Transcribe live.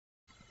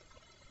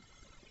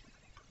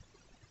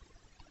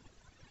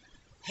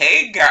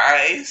Hey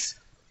guys,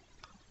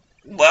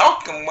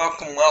 welcome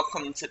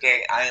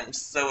today. I am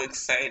so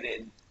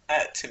excited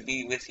to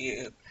be with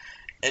you.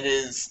 It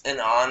is an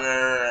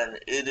honor and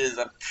it is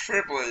a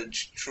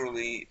privilege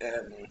truly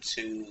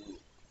to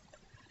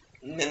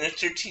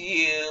minister to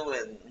you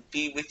and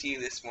be with you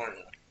this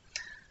morning.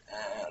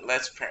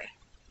 Let's pray.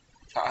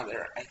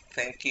 Father, I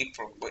thank you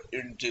for what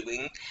you're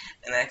doing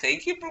and I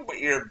thank you for what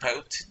you're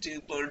about to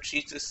do, Lord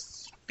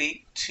Jesus.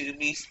 Speak to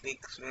me, speak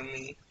through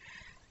me.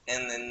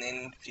 In the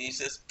name of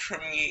Jesus,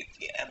 permeate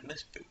the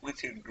atmosphere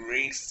with your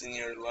grace and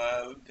your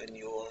love and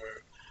your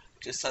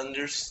just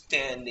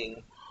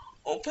understanding.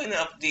 Open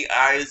up the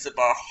eyes of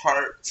our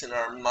hearts and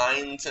our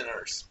minds and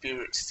our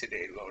spirits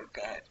today, Lord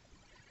God,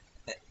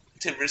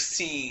 to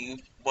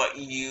receive what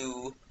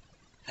you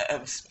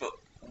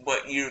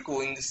what you're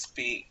going to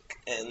speak.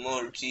 And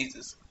Lord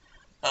Jesus,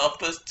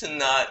 help us to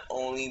not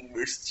only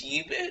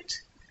receive it,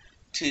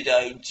 to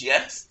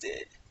digest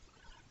it,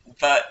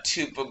 but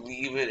to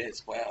believe it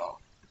as well.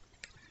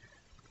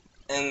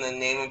 In the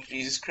name of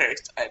Jesus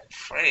Christ, I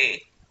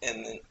pray,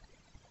 and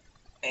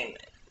amen.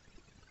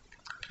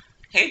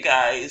 Hey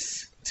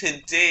guys,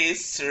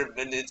 today's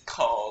sermon is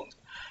called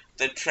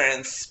The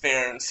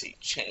Transparency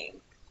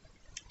Chain.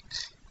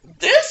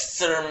 This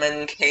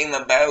sermon came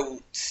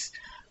about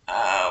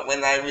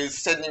when I was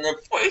sending a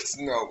voice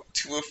note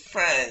to a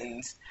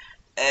friend,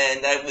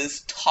 and I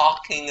was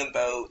talking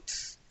about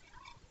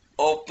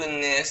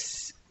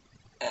openness,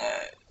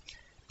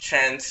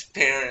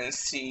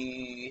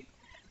 transparency,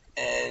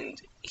 and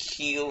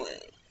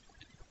healing.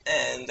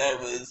 And I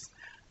was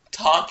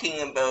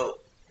talking about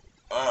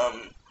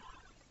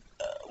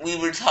we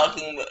were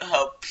talking about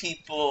how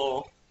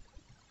people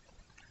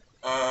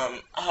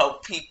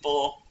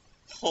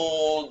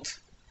hold.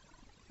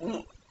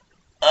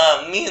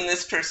 Me and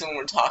this person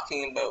were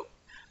talking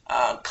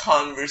about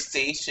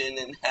conversation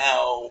and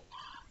how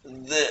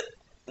the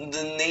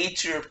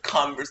nature of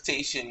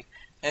conversation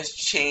has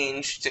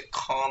changed to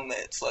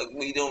comments. Like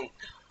we don't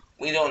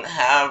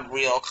have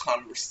real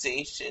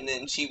conversation.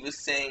 And she was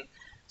saying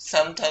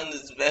sometimes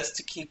it's best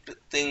to keep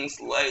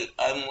things light.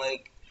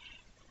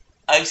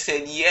 I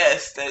said,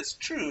 yes, that's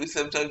true.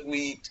 Sometimes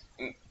we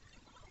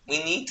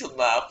need to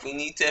laugh, we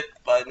need to have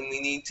fun,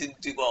 we need to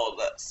do all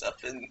that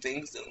stuff, and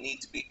things don't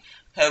need to be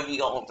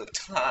heavy all the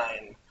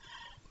time.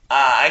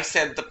 I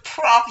said the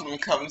problem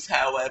comes,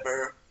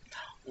 however,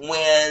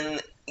 when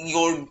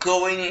you're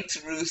going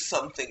through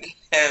something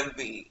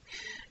heavy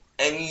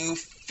and you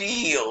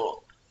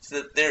feel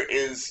that there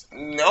is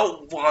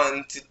no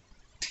one to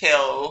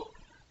tell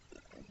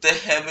the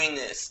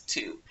heaviness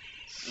to.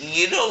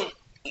 You don't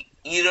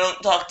you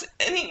don't talk to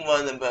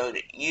anyone about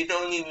it. You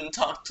don't even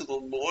talk to the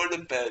Lord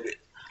about it.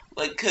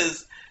 Like,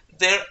 because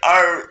there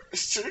are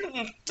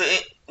certain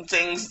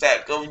things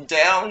that go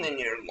down in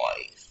your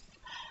life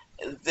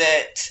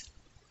that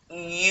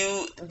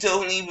you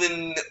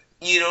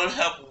you don't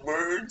have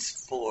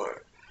words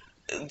for.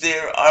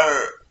 There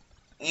are,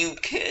 you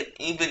can't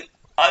even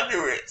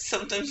utter it.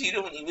 Sometimes you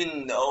don't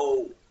even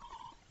know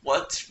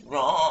what's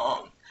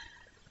wrong.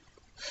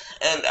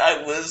 And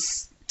I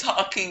was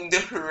talking to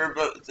her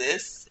about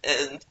this,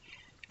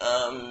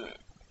 um,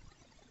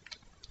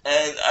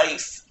 and I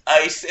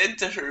said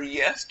to her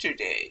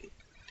yesterday,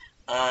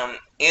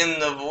 in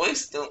the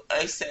voice note,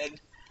 I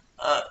said,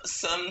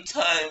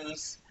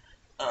 sometimes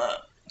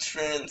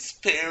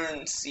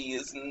transparency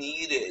is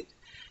needed.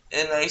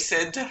 And I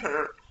said to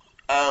her,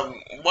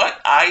 what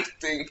I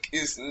think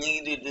is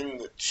needed in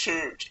the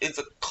church is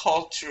a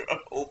culture of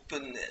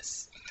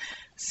openness.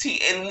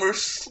 See, and we're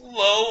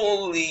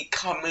slowly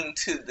coming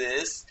to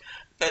this,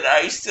 but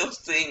I still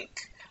think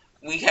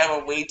we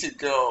have a way to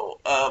go.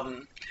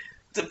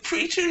 The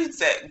preachers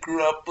that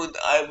grew up when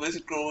I was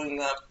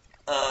growing up,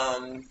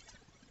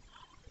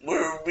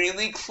 were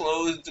really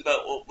closed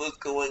about what was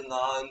going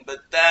on, but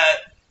that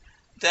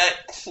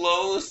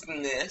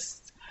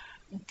closeness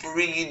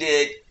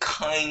breeded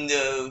kind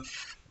of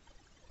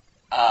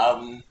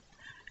um,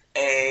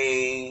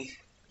 a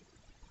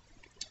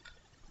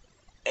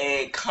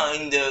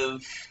kind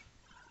of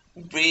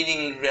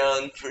breeding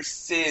ground for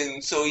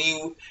sin. So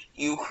you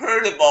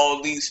heard of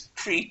all these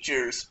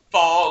preachers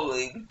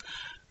falling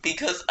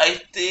because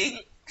I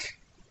think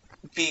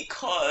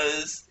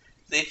because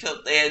they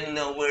felt they had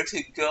nowhere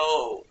to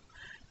go.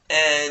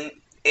 And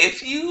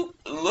if you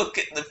look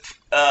at the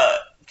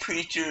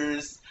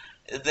preachers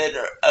that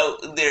are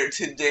out there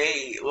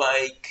today,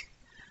 like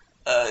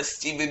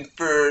Stephen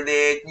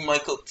Furtick,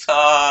 Michael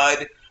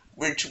Todd,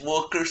 Rich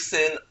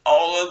Wilkerson,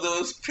 all of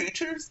those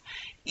preachers,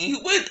 you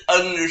would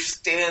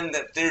understand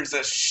that there's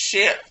a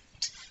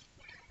shift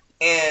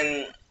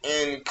in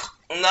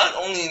not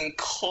only in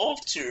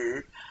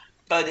culture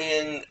but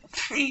in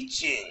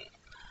preaching.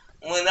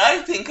 When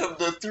I think of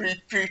the three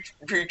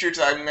preachers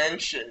I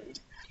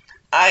mentioned,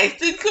 I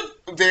think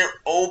of their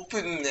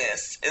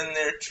openness and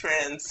their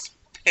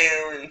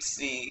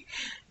transparency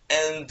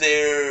and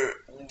their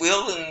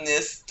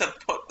willingness to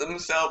put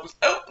themselves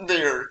out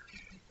there.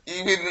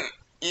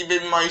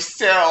 Even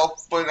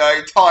myself, when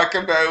I talk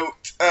about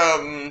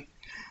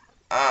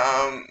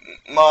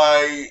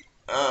my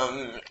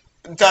um,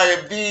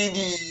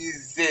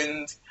 diabetes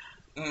and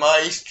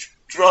my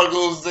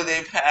struggles that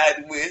I've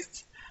had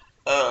with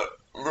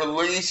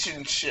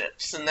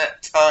relationships, and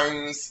at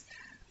times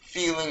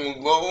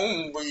feeling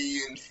lonely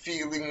and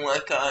feeling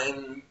like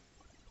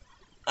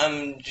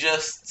I'm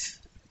just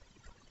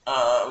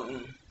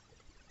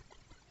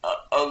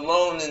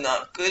alone and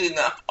not good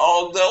enough,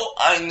 although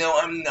I know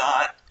I'm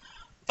not.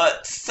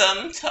 But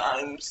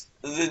sometimes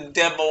the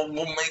devil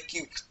will make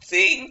you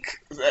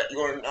think that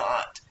you're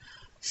not.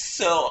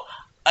 So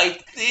I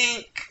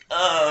think,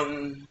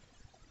 and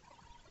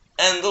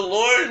the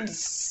Lord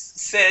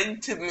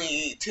said to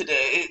me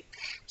today,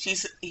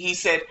 He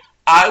said,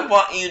 I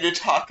want you to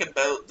talk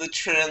about the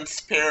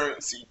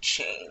transparency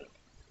chain.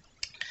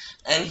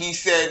 And He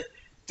said,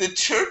 the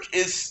church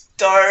is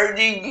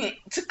starting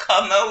to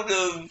come out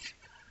of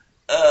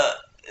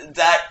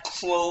that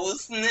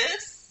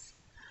closeness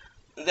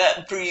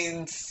that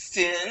breeds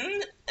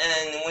sin,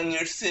 and when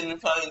your sin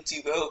finds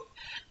you out,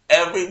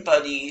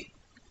 everybody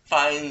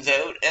finds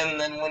out, and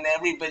then when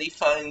everybody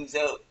finds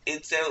out,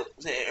 it's out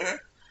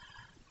there.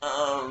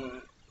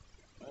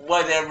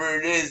 Whatever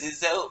it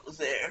is out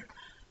there.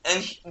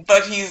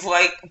 But He's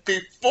like,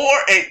 before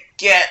it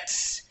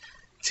gets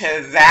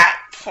to that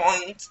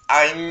point,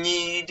 I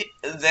need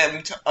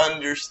them to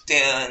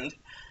understand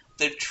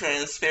the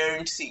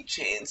transparency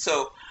chain.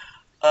 So,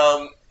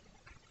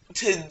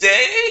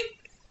 today,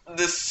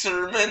 the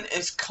sermon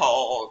is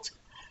called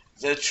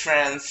the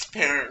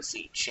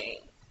transparency chain.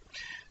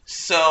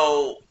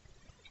 So,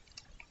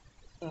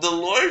 the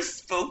Lord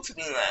spoke to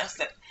me last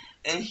night,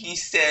 and He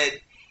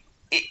said,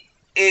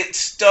 it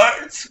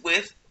starts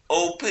with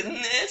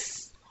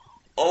openness.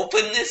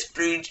 Openness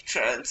breeds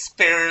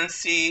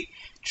transparency.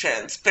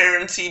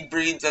 Transparency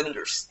breeds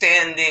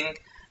understanding,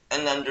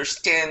 and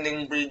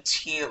understanding breeds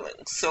healing.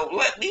 So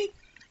let me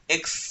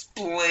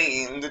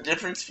explain the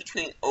difference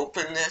between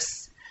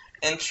openness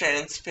and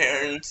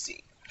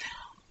transparency.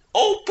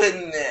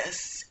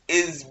 Openness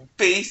is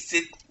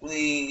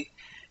basically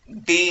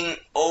being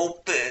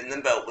open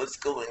about what's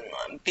going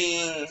on,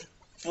 being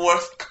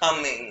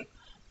forthcoming,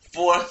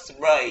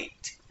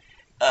 forthright,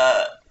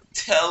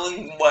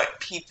 telling what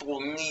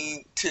people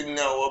need to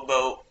know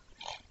about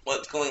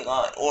what's going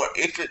on, or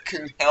if it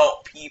can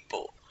help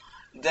people.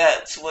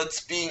 That's what's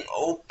being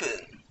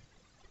open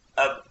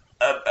about.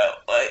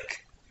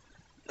 Like,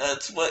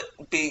 that's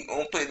what being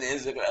open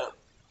is about.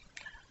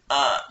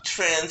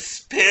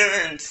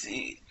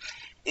 Transparency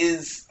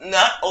is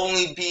not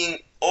only being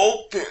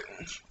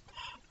open,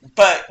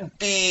 but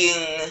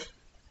being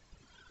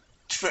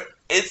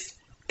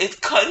it's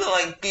kind of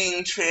like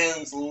being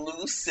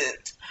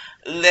translucent,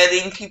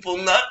 letting people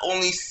not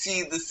only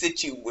see the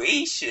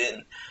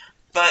situation,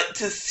 but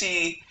to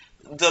see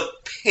the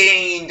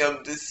pain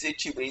of the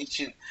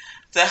situation,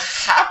 the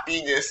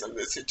happiness of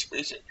the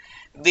situation,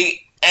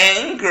 the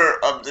anger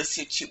of the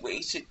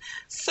situation.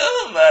 Some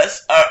of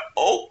us are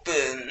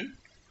open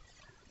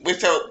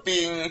without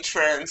being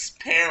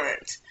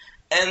transparent.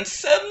 And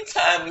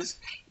sometimes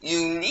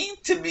you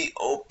need to be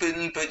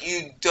open, but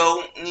you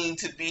don't need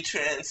to be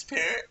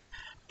transparent.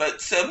 But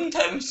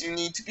sometimes you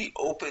need to be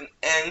open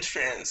and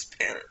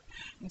transparent,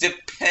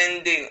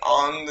 depending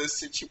on the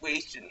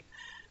situation.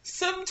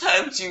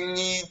 Sometimes you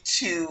need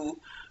to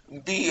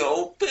be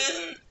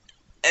open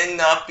and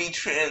not be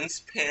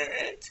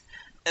transparent.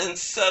 And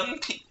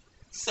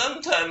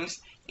sometimes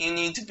you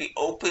need to be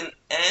open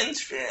and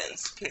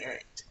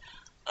transparent.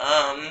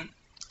 I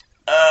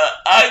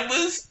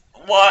was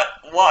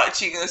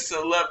watching a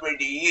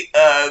celebrity,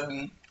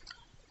 a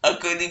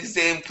good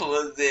example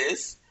of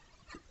this,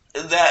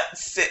 that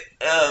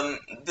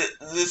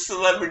the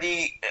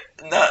celebrity,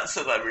 not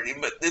celebrity,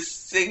 but this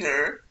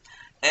singer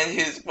and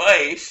his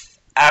wife,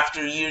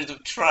 after years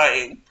of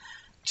trying,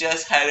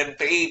 just had a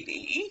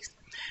baby,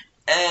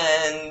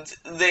 and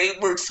they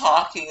were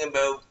talking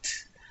about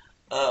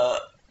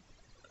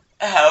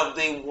how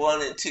they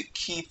wanted to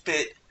keep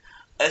it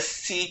a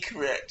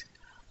secret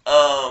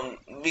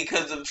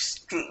because of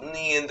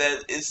scrutiny, and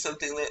that is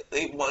something that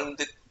they wanted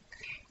to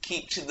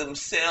keep to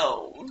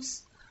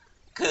themselves,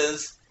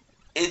 because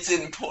it's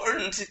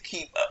important to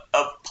keep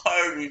a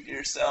part of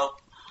yourself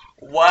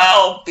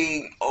while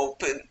being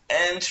open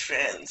and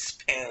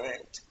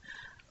transparent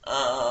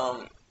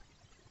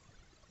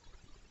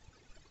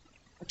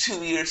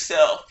to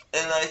yourself.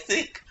 And I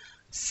think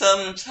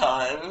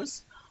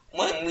sometimes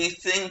when we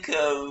think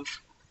of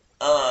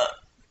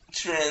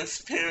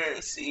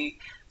transparency,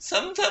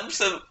 sometimes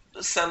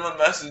some of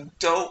us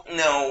don't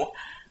know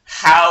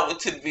how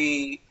to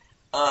be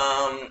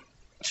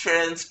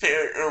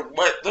transparent, or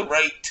what the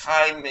right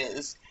time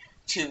is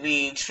to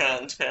be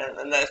transparent.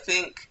 And I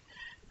think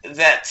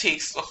that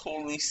takes the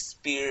Holy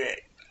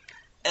Spirit.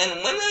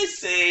 And when I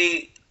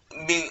say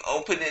being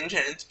open and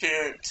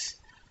transparent,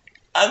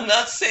 I'm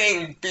not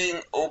saying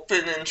being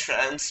open and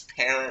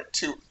transparent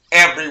to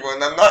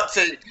everyone. I'm not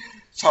saying,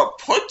 so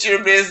put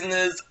your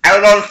business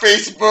out on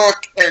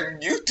Facebook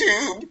and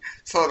YouTube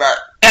so that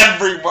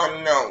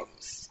everyone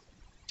knows.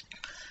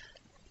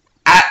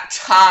 At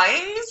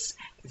times,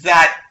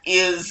 that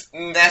is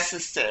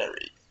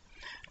necessary.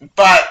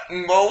 But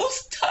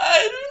most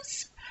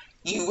times,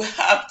 you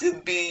have to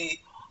be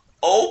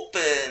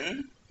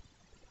open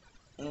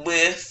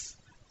with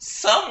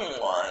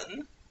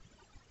someone,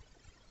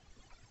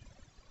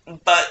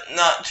 but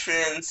not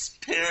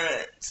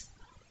transparent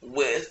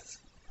with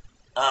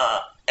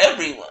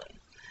everyone.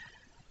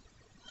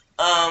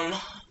 Um,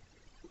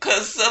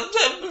 because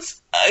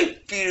sometimes I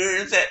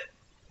fear that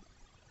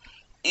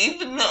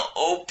even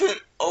though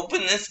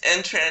openness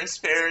and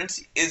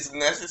transparency is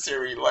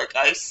necessary, like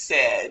I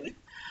said,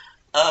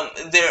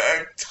 there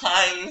are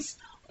times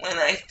when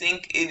I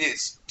think it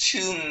is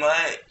too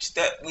much,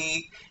 that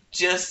we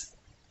just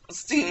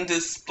seem to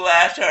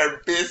splash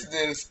our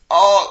business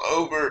all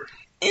over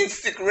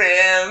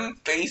Instagram,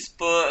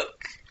 Facebook,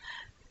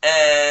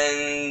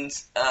 and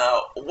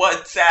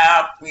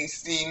WhatsApp. We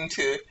seem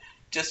to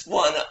just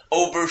want to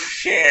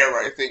overshare,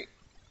 I think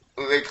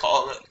they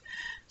call it,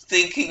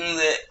 thinking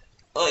that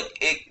like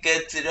it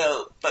gets it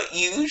out, but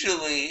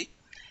usually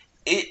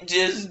it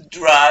just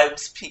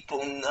drives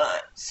people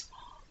nuts.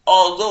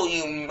 Although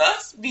you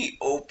must be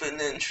open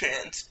and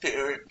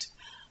transparent,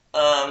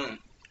 um,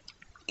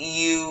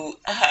 you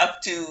have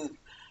to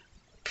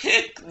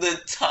pick the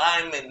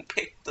time and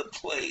pick the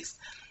place.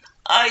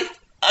 I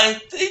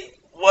think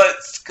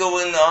what's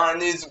going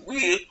on is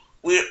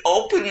we're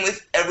open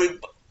with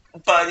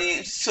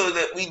everybody so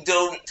that we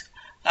don't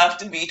have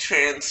to be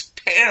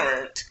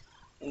transparent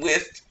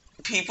with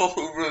people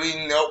who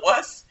really know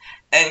us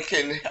and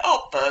can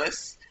help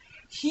us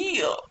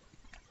heal.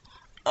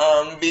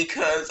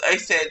 Because I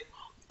said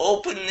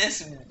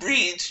openness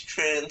breeds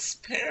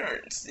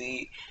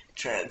transparency.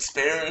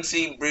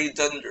 Transparency breeds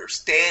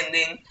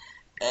understanding,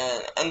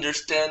 and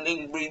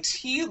understanding breeds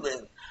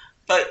healing.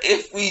 But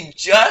if we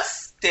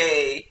just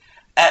stay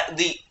at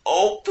the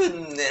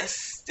openness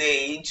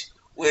stage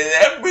with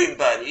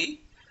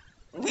everybody,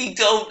 we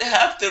don't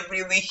have to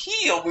really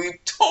heal.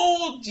 We've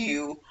told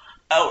you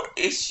our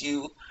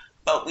issue,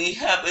 but we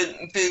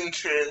haven't been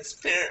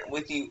transparent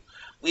with you.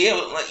 We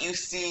haven't let you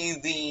see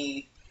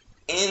the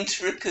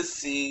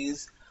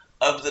intricacies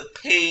of the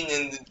pain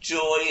and the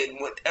joy and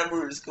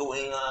whatever is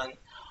going on.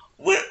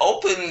 We're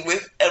open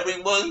with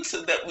everyone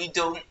so that we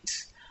don't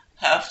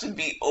have to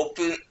be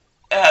open,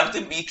 have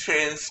to be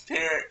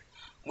transparent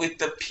with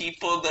the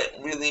people that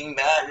really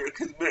matter,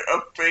 because we're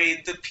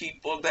afraid the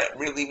people that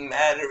really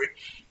matter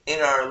in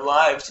our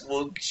lives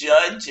will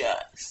judge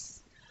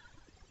us.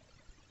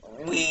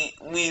 We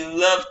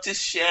love to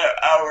share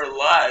our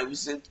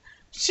lives, and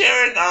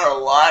sharing our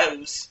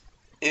lives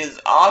is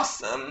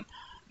awesome,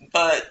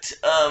 but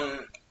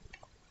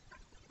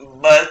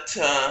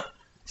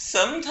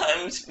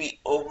sometimes we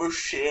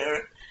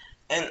overshare,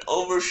 and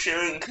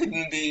oversharing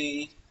can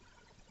be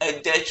a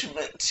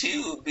detriment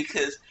too,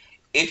 because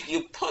if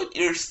you put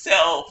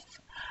yourself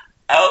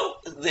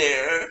out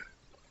there,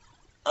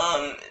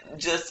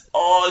 just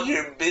all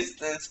your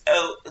business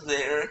out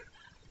there,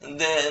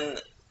 then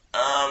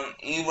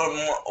you are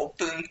more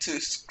open to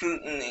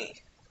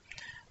scrutiny.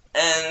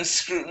 And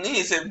scrutiny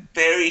is a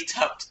very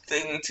tough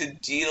thing to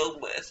deal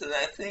with, and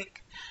I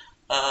think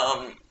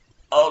a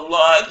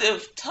lot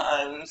of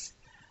times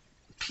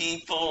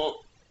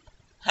people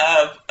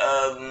have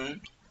a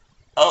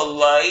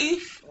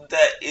life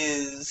that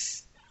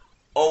is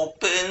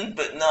open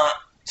but not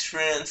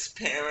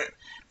transparent.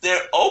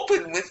 They're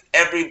open with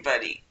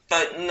everybody,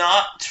 but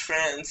not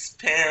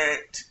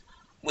transparent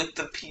with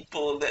the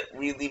people that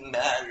really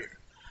matter.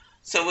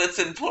 So it's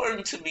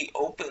important to be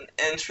open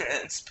and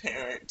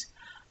transparent,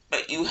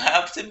 but you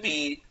have to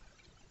be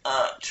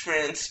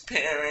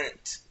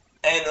transparent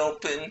and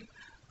open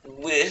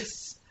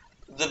with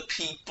the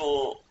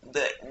people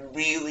that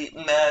really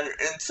matter.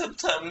 And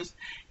sometimes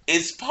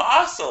it's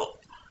possible.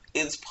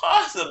 It's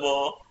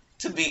possible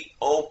to be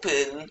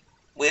open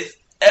with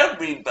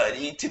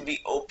everybody, to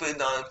be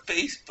open on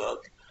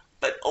Facebook,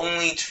 but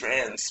only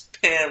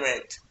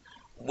transparent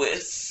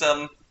with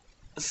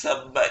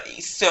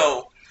somebody.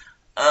 So,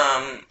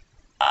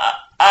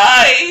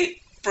 I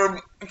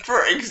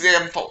for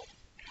example,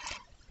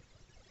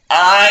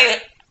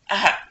 I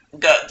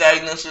got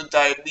diagnosed with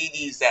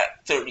diabetes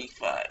at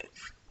 35.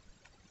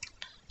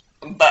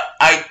 But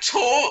I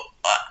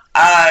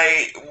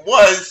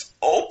was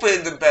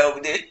open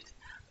about it,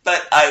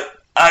 but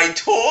I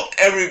told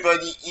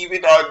everybody,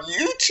 even on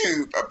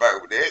YouTube,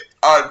 about it.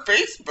 On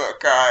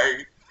Facebook,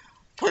 I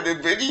put a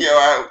video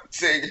out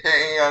saying,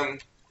 hey, I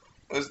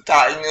was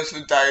diagnosed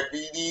with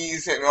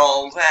diabetes and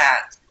all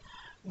that.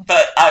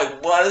 But I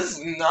was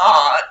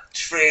not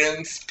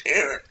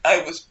transparent.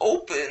 I was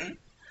open,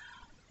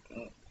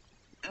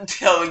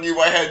 telling you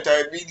I had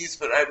diabetes,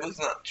 but I was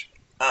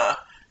not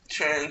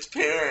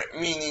transparent,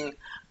 meaning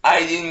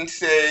I didn't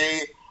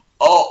say,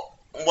 oh,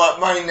 what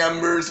my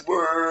numbers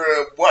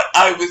were, what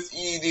I was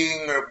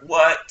eating, or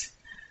what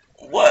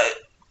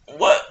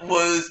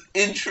was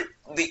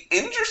the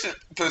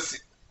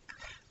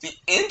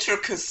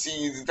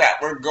intricacies that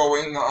were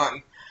going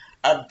on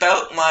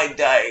about my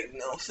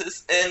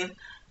diagnosis. And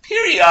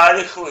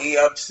periodically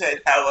I've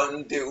said how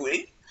I'm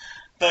doing,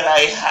 but I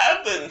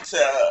haven't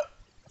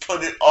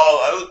put it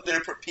all out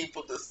there for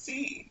people to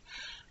see.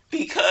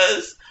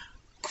 because,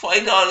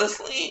 quite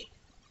honestly,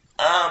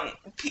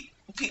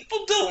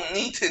 people don't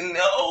need to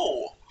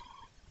know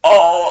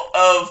all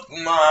of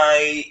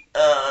my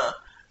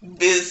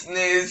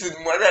business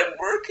and what I'm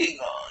working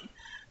on.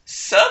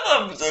 Some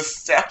of the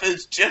stuff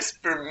is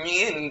just for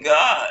me and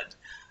God.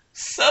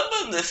 Some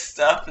of the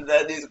stuff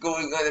that is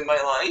going on in my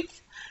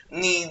life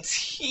needs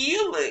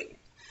healing,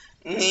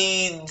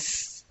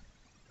 needs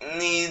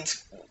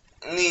needs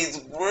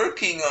needs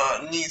working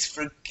on, needs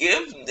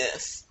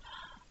forgiveness.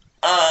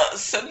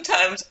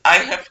 Sometimes I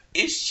have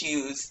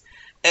issues,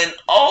 and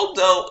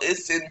although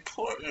it's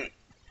important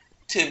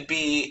to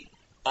be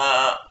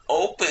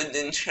open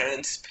and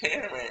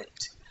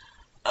transparent,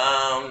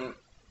 um,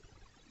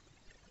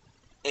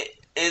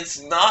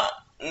 it's not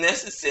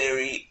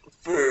necessary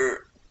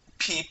for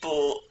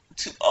people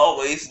to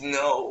always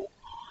know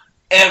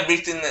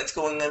everything that's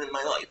going on in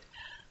my life.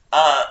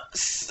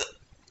 So,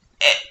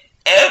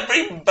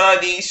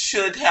 everybody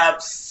should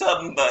have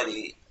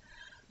somebody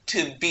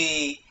to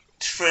be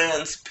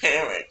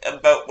transparent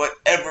about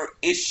whatever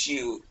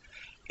issue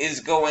is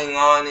going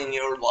on in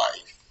your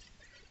life.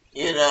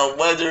 You know,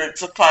 whether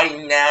it's a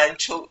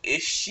financial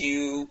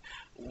issue,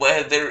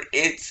 whether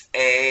it's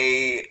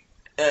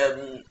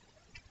um,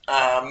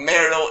 a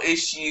marital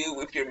issue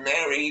if you're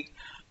married,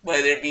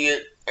 whether it be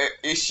an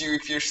issue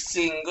if you're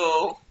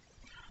single.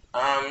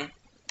 Um,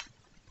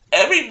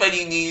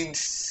 Everybody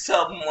needs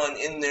someone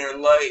in their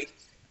life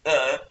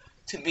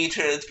to be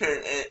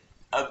transparent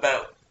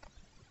about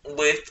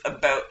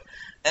about,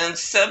 and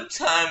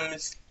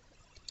sometimes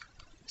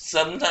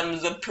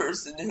the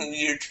person who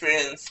you're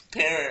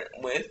transparent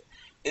with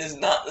is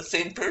not the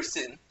same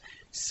person.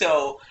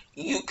 So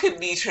you could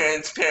be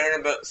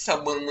transparent about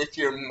someone with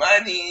your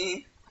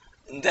money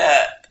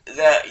that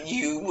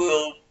you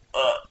will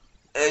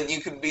and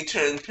you could be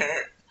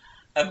transparent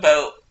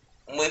about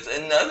with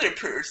another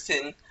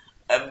person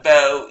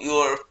about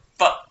your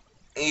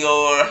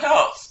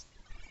health.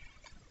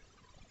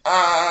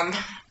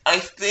 I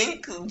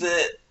think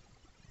that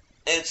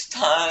it's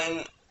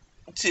time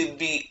to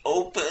be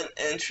open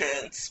and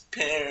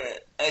transparent.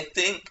 I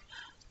think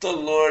the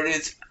Lord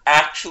is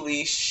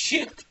actually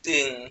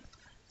shifting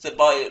the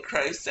body of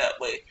Christ that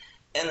way.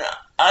 And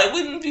I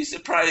wouldn't be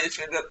surprised if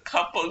in a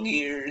couple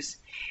years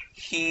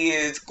He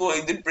is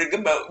going to bring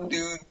about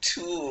new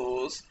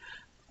tools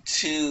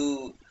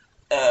to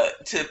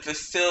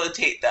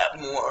facilitate that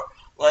more.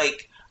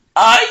 Like,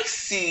 I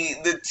see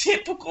the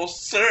typical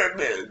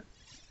sermon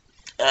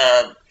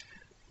uh,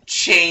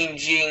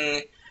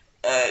 changing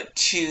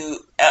to,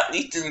 at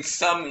least in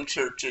some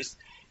churches,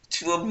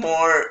 to a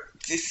more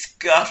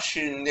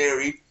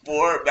discussionary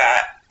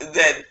format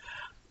than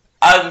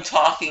I'm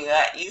talking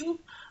at you.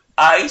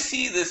 I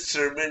see the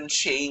sermon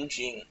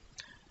changing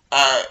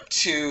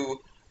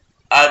to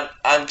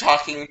I'm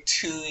talking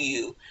to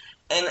you,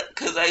 and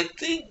because I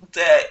think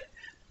that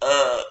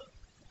uh,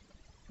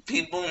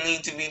 people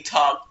need to be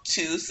talked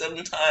to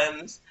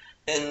sometimes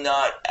and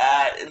not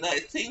at, and I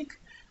think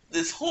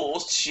this whole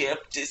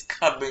shift is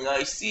coming.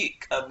 I see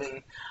it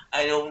coming.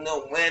 I don't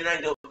know when, I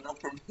don't know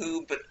from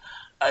who, but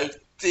I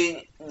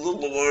think the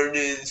Lord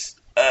is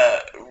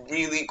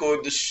really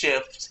going to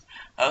shift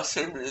how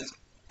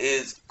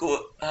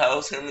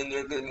how sermons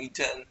are going to be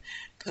done,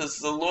 because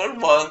the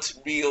Lord wants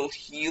real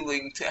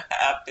healing to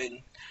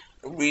happen,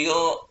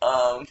 real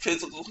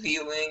physical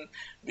healing,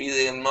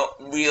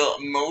 real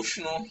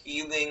emotional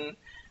healing,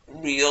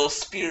 real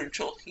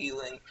spiritual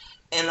healing.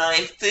 And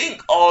I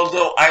think,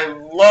 although I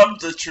love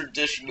the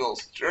traditional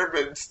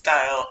sermon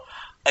style,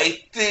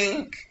 I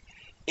think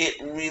it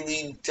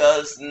really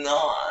does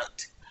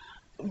not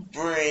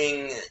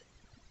bring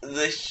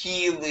the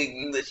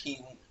healing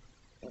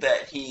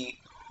that he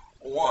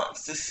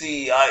wants to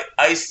see.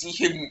 I see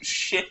him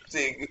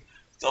shifting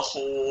the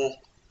whole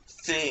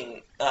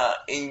thing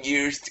in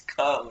years to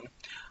come,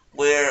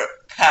 where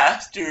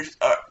pastors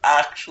are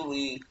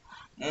actually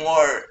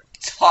more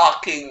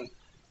talking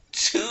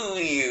to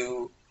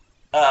you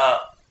uh,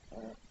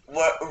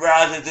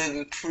 rather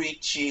than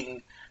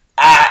preaching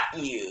at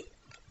you.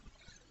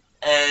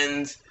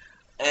 And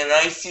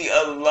I see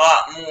a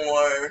lot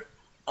more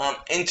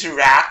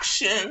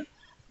interaction.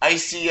 I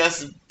see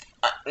us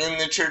in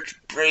the church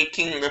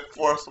breaking the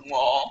fourth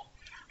wall.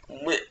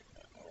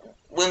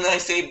 When I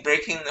say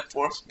breaking the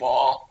fourth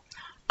wall,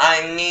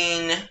 I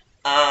mean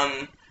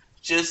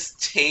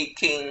just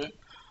taking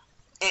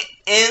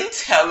in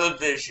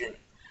television.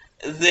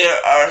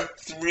 There are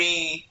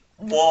three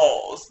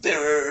walls.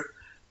 There are,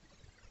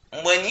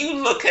 when you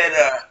look at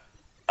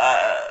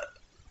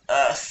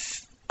a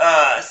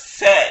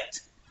set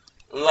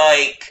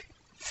like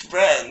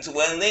Friends,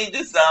 when they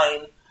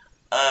design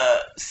a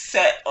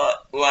set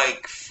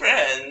like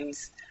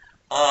Friends,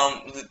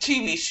 the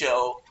TV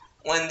show,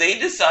 when they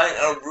design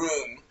a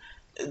room,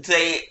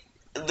 they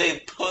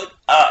put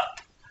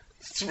up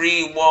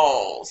three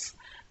walls,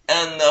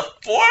 and the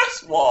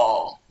fourth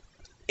wall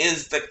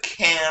is the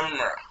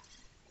camera.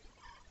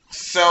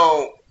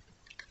 So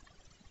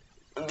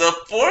there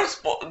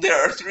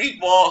are three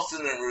walls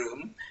in the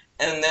room,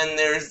 and then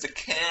there's the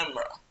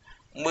camera,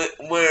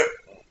 where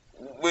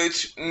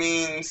which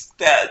means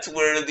that's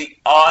where the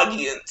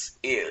audience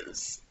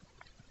is.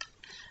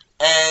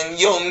 And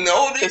you'll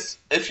notice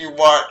if you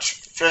watch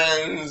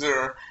Friends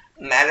or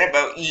Mad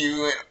About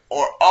You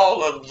or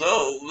all of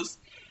those,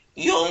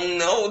 you'll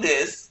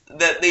notice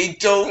that they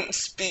don't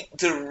speak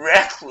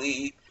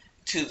directly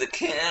to the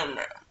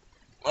camera.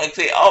 Like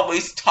they're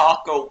always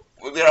talking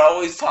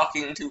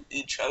to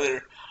each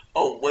other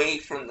away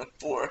from the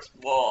fourth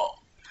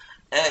wall.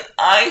 And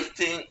I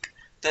think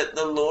that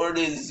the Lord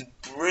is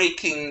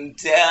breaking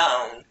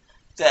down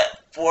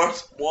that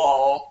fourth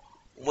wall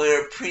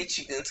where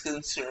preaching is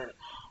concerned.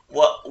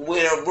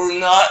 Where we're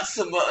not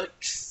so much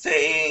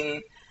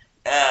saying,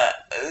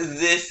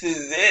 this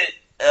is it,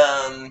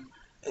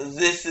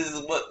 this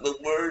is what the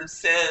word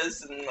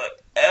says and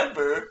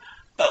whatever,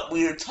 but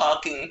we're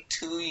talking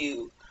to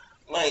you.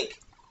 Like,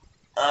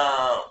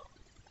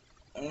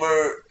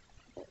 where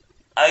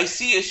I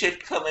see a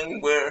shift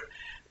coming where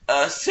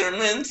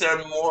sermons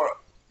are more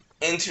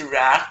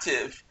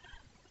interactive,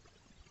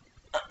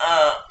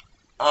 uh,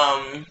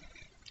 um,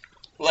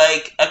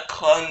 like a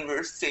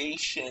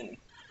conversation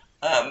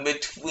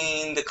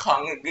between the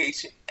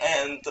congregation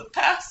and the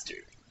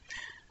pastor,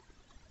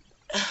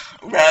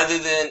 rather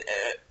than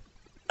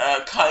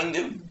a kind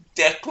of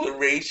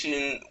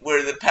declaration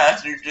where the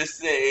pastor just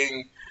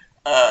saying,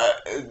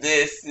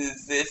 this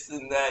is this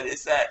and that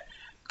is that.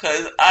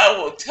 Because I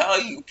will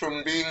tell you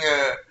from being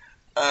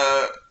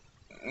a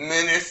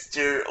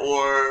minister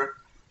or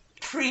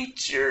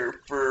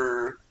preacher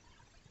for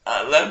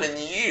 11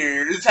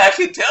 years, I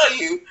can tell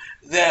you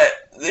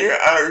that there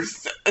are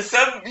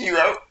some of you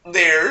out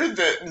there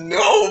that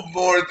know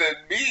more than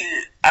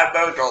me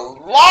about a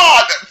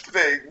lot of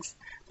things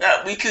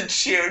that we could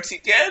share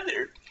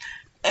together.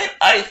 And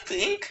I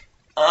think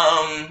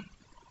when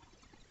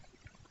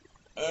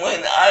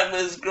I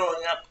was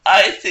growing up,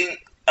 I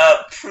think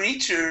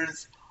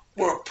preachers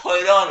were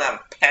put on a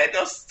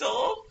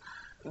pedestal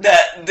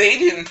that they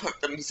didn't put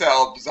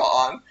themselves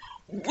on.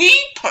 We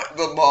put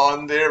them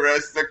on there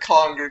as the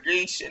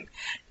congregation.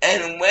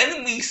 And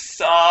when we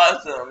saw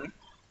them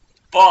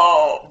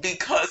fall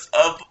because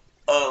of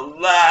a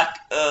lack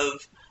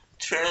of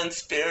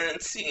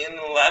transparency and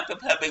a lack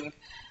of having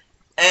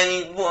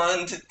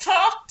anyone to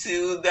talk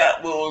to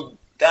that won't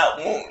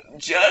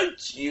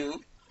judge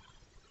you,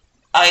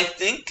 I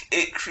think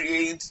it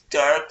creates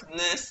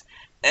darkness,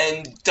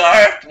 and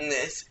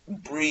darkness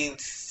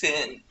breeds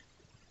sin.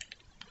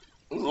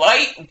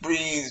 Light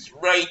breeds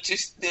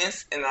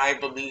righteousness, and I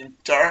believe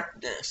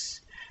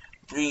darkness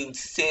breeds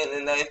sin.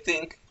 And I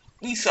think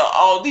we saw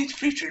all these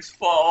preachers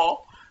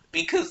fall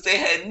because they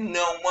had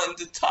no one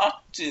to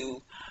talk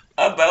to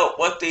about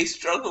what they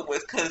struggle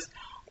with. Because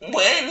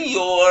when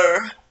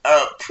you're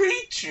a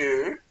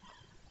preacher,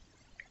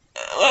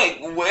 like,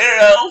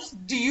 where else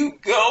do you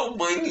go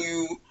when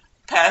you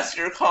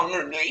pastor a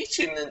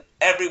congregation and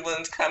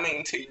everyone's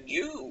coming to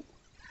you?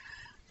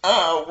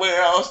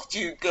 Where else do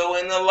you go?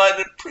 And a lot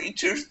of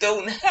preachers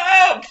don't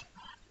have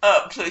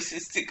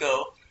places to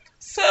go.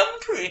 Some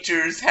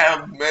preachers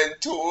have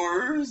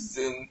mentors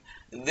and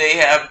they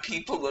have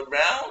people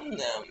around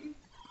them.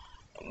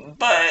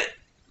 But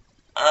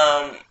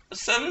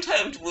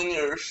sometimes when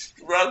you're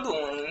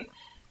struggling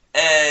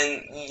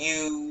and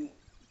you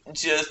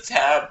just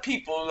have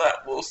people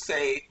that will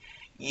say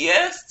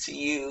yes to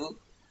you,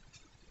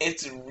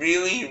 it's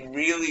really,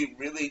 really,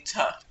 really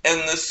tough.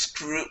 And the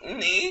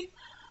scrutiny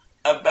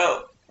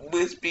about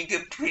with being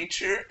a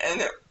preacher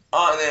and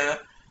on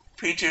a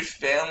preacher's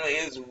family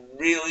is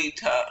really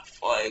tough.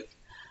 Like,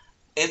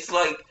 it's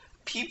like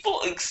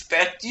people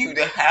expect you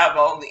to have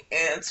all the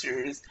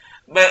answers,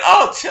 but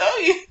I'll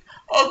tell you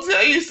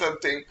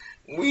something.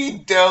 We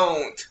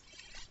don't.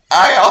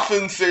 I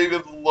often say to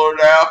the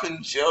Lord, I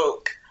often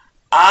joke,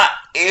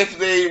 if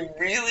they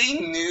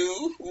really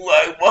knew who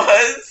I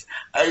was,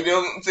 I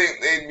don't think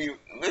they'd be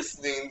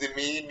listening to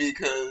me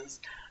because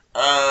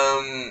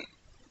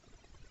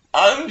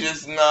I'm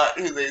just not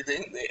who they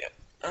think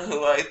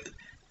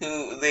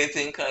who they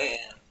think I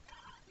am.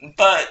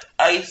 But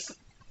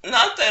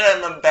not that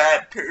I'm a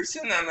bad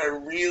person. I'm a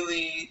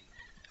really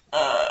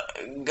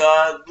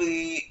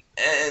godly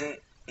and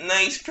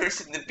nice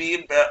person to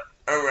be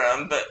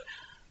around. But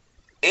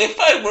if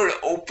I were to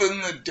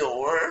open the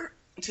door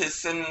to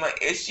some of my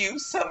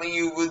issues, some of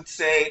you would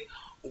say,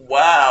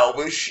 "Wow,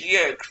 was she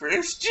a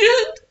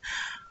Christian?"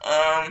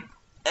 And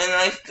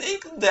I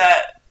think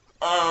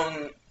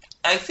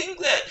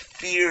that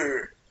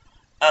fear,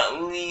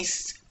 at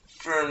least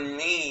for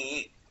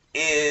me,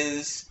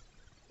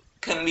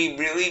 can be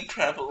really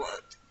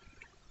prevalent.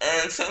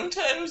 And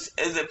sometimes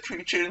as a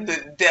preacher,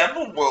 the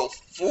devil will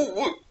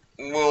fool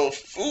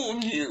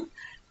you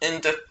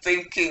into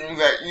thinking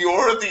that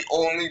you're the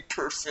only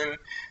person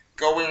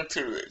going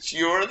through this.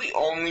 You're the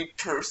only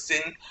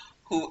person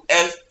who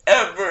has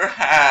ever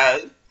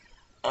had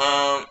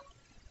a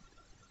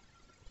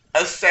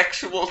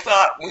sexual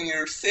thought when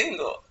you're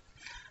single.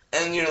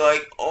 And you're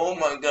like, oh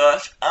my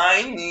gosh,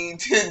 I need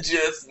to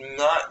just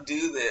not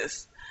do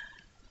this.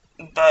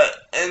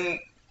 But, and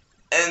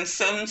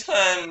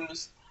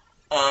sometimes,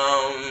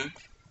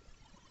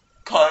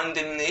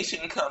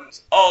 condemnation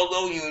comes,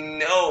 although you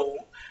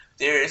know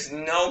there is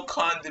no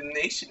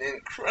condemnation in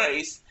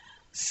Christ,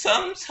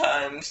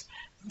 sometimes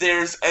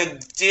there's a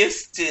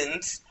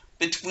distance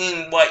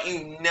between what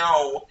you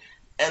know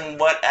and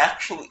what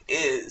actually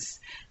is.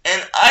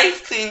 And I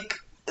think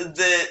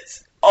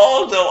that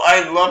although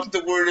I love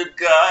the Word of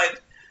God,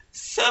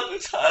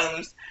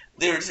 sometimes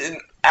there's an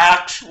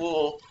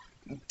actual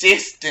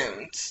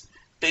distance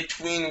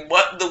between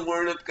what the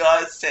Word of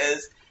God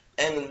says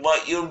and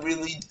what you're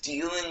really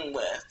dealing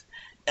with.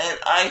 And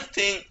I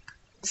think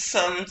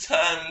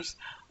sometimes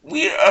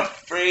we're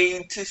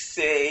afraid to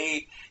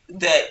say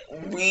that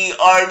we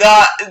are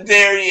not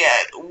there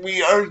yet.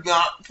 We are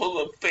not full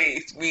of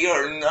faith. We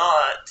are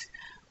not,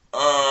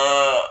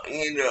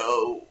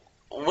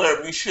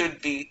 where we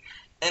should be.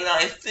 And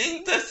I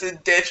think that's a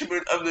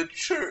detriment of the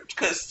church,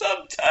 because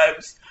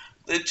sometimes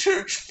the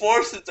church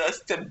forces us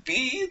to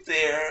be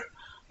there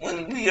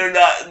when we are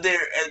not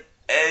there,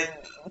 and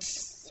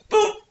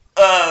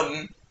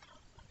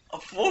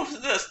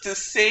forces us to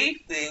say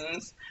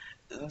things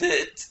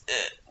that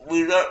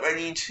we're not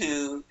ready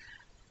to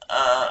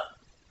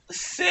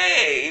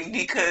say,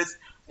 because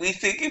we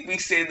think if we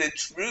say the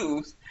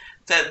truth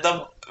that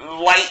the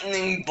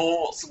lightning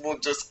bolts will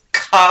just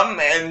come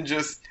and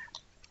just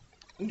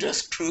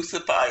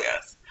crucify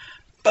us.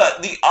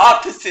 But the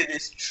opposite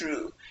is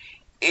true.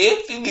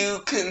 If you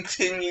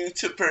continue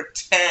to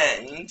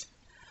pretend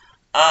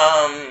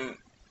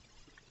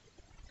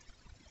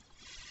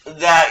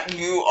that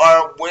you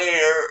are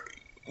where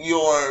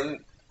you're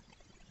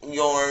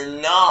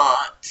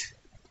not,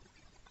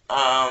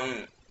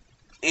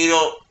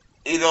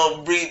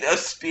 it'll breed a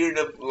spirit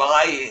of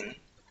lying,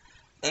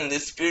 and the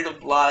spirit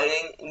of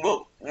lying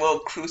will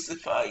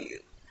crucify you.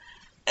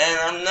 And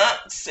I'm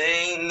not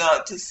saying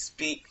not to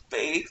speak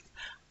faith,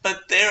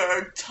 but there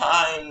are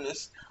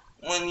times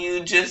when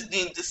you just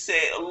need to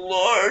say,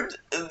 Lord,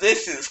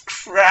 this is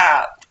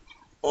crap,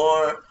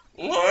 or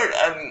Lord,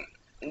 I'm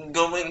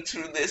going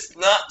through this,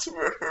 not to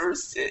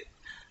rehearse it,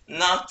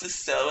 not to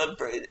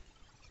celebrate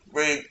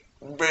it,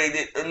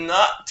 or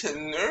not to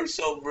nurse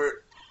over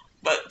it,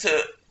 but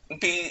to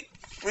be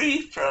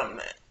free from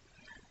it.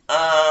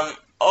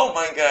 Oh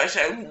my gosh,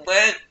 I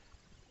went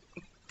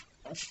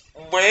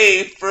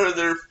way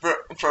further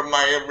from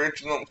my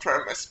original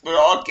premise, but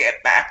I'll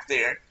get back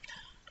there.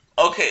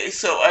 Okay,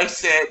 so I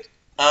said,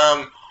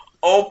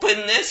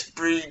 openness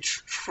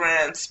breeds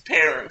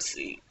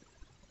transparency,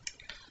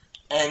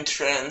 and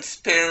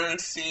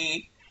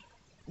transparency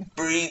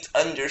breeds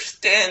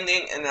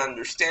understanding, and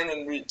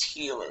understanding breeds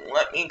healing.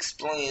 Let me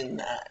explain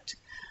that.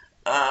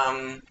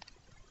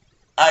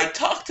 I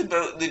talked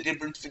about the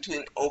difference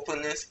between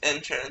openness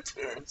and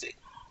transparency.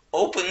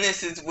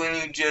 Openness is when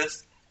you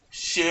just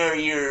share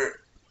your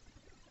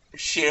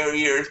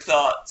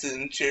thoughts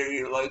and share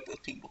your life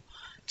with people.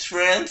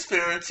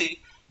 Transparency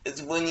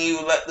is when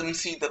you let them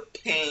see the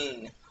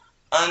pain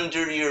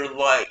under your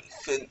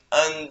life and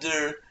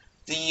under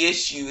the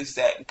issues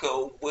that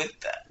go with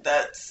that.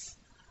 That's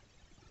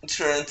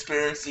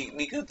transparency,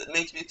 because it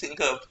makes me think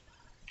of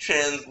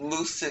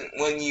translucent,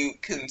 when you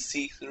can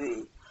see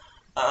through.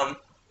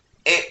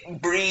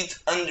 It breeds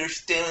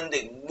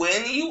understanding.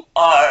 When you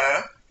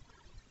are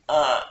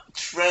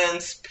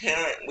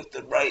transparent with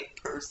the right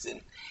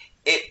person,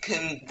 it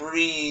can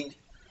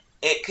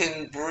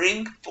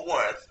bring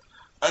forth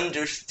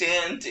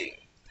understanding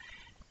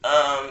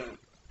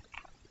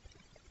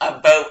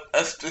about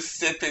a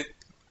specific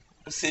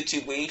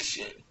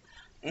situation.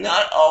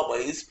 Not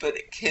always, but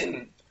it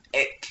can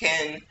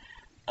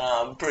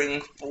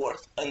bring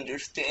forth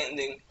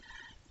understanding.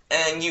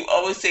 And you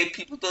always say,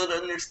 people don't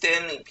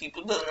understand me,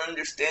 people don't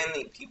understand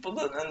me, people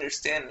don't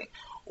understand me.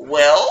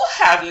 Well,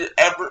 have you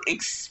ever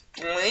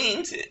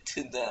explained it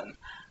to them?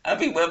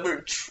 Have you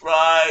ever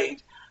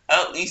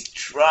at least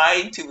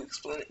tried to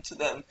explain it to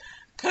them?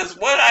 Because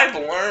what I've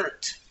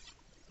learned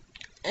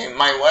in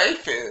my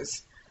life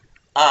is,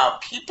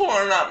 people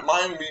are not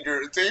mind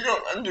readers. They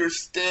don't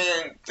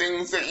understand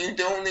things that you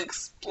don't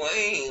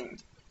explain.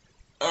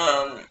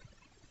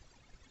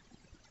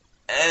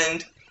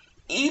 And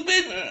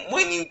even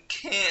when you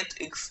can't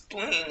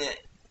explain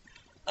it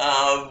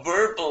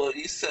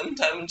verbally,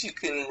 sometimes you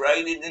can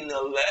write it in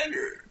a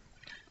letter.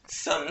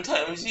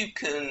 Sometimes you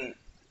can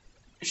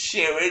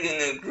share it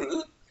in a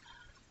group.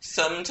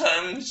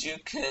 Sometimes you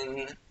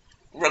can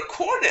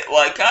record it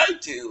like I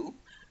do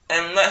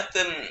and let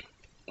them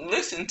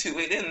listen to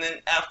it, and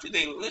then after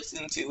they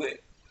listen to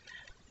it,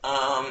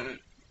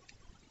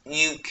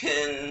 you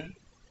can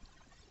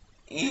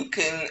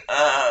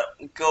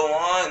go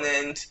on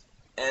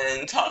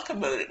and talk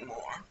about it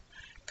more.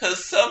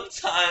 Because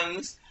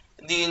sometimes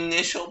the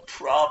initial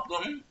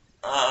problem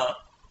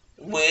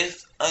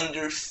with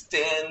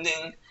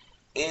understanding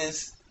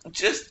is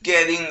just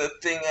getting the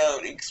thing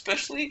out,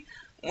 especially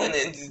when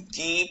it's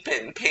deep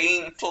and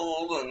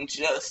painful and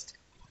just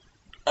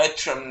a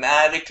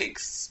traumatic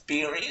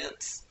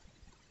experience.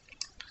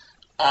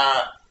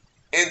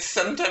 It's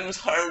sometimes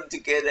hard to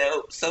get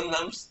out.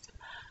 Sometimes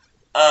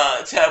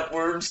to have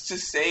words to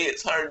say,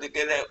 it's hard to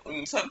get out.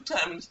 And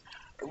sometimes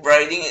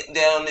writing it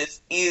down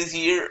is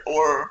easier,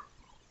 or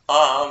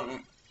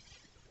um,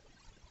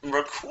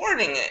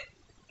 recording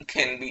it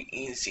can be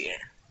easier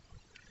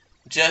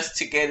just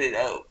to get it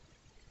out.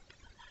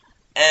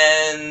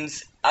 And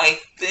I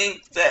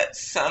think that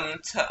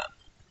sometimes,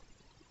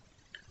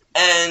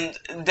 and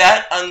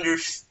that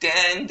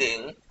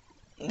understanding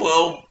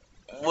will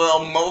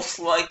most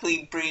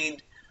likely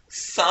breed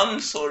some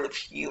sort of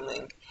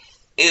healing.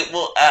 It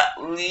will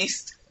at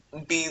least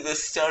be the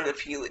start of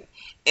healing.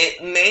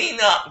 It may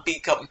not be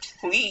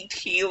complete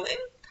healing,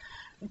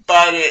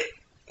 but it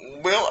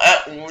will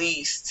at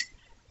least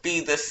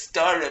be the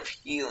start of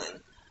healing.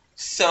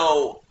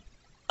 So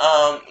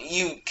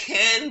you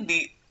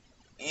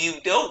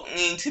don't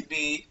need to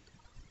be.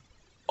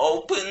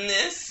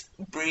 Openness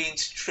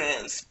breeds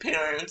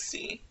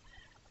transparency.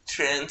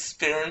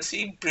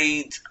 Transparency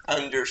breeds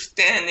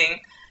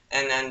understanding,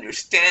 and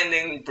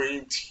understanding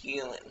breeds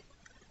healing,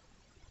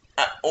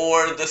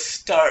 or the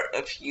start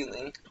of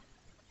healing.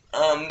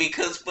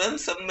 Because when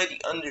somebody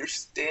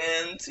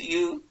understands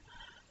you,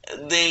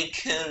 they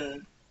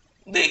can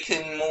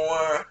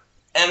more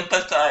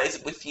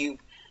empathize with you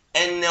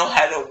and know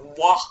how to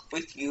walk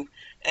with you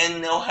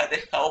and know how to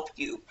help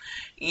you.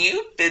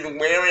 You've been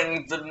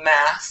wearing the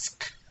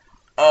mask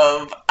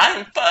of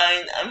 "I'm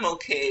fine, I'm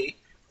okay"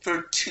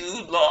 for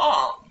too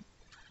long.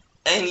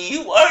 And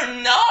you are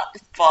not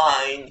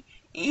fine,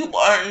 you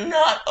are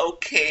not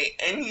okay,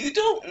 and you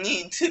don't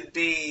need to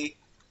be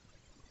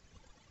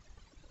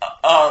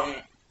um,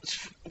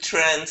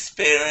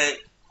 transparent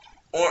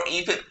or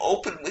even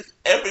open with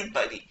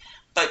everybody,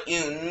 but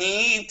you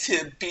need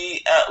to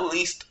be at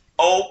least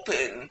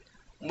open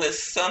with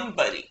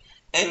somebody,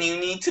 and you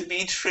need to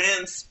be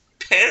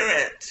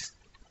transparent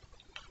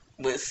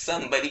with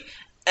somebody.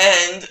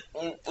 And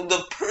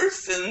the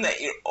person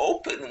that you're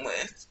open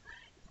with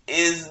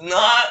is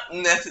not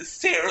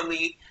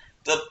necessarily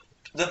the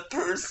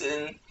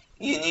person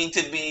you need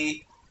to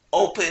be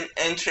open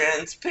and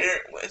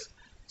transparent with.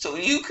 So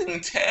you can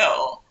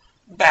tell,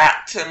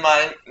 back to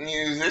my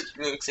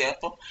musician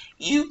example,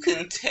 you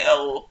can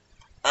tell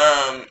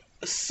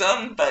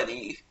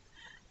somebody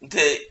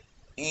that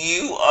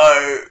you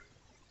are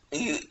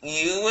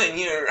you and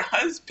your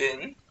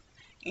husband,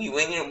 you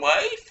and your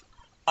wife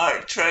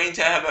are trying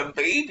to have a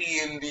baby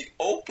and be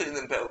open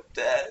about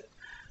that.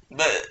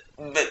 But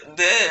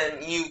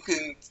then you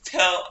can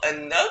tell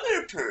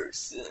another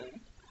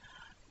person,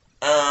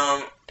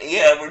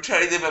 yeah, we're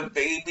trying to have a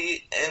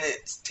baby and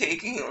it's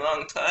taking a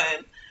long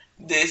time.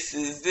 This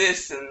is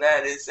this and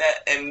that is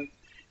that,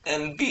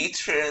 and be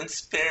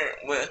transparent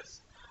with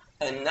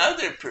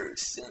another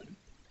person.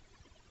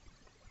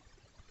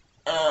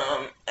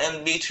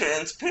 And be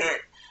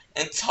transparent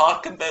and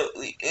talk about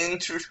the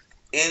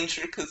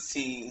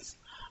intricacies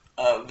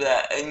of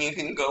that, and you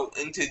can go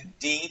into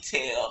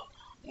detail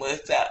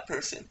with that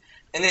person.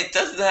 And it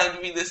doesn't have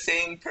to be the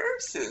same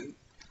person.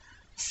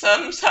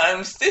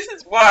 Sometimes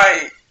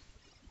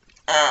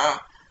uh,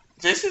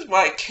 this is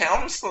why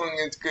counseling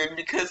is good,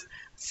 because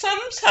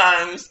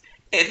sometimes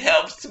it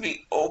helps to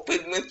be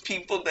open with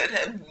people that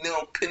have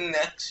no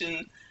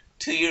connection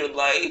to your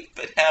life,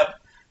 but have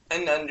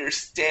an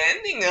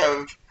understanding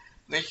of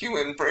the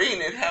human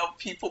brain and how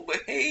people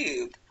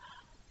behave.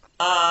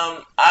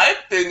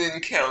 I've been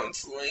in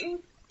counseling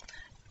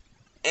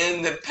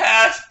in the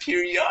past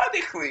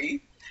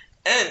periodically,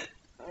 and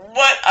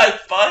what I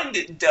find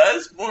it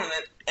does more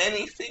than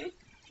anything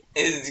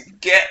is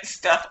get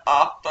stuff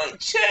off my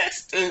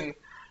chest, and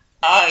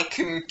I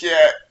can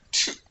get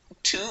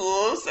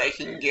tools, I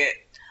can get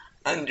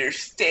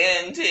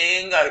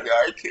understanding, I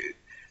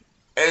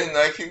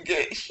can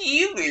get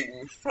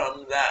healing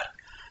from that.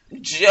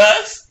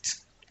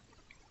 Just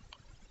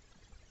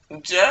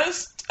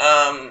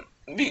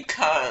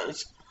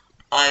because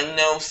I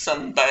know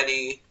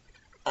somebody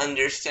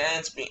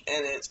understands me,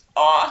 and it's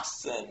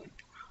awesome.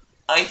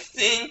 I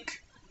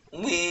think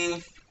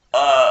we've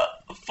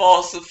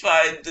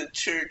falsified the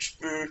church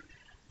for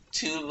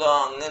too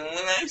long, and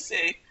when I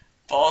say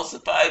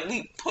falsified,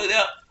 we put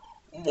up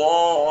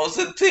walls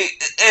and think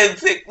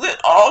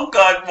that all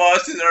God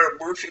wants is our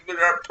worship and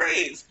our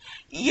praise.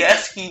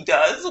 Yes, He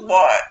does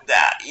want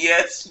that.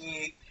 Yes,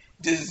 He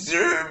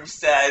deserves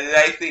that, and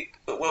I think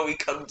when we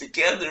come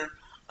together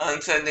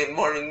on Sunday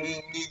morning,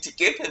 we need to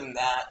give Him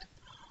that.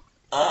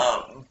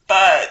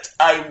 But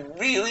I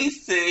really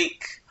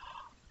think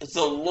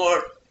the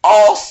Lord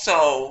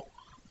also,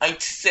 I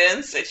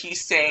sense that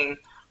He's saying,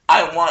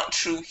 I want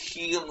true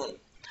healing.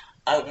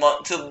 I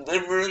want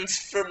deliverance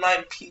for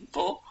my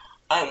people.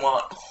 I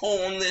want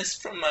wholeness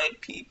for my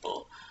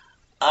people.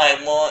 I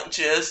want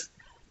just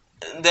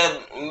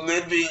them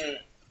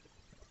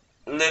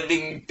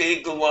living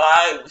big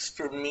lives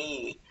for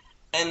me.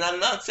 And I'm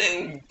not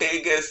saying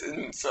big as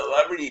in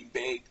celebrity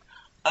big.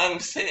 I'm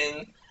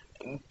saying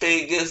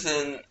big as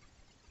in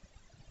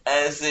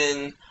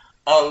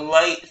a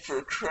light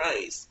for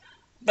Christ.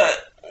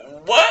 But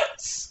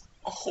what's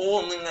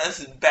holding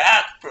us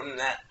back from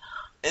that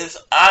is,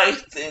 I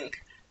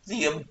think,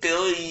 the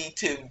ability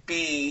to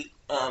be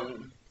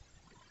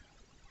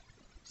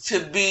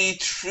to be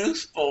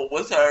truthful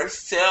with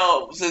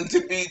ourselves and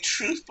to be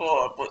truthful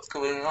of what's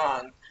going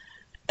on.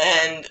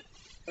 And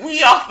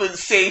we often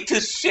say to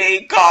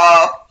shake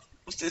off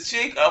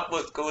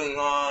what's going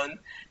on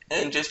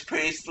and just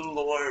praise the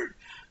Lord.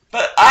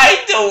 But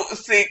I don't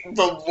think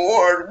the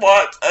Lord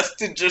wants us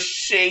to just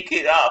shake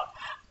it up.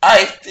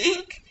 I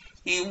think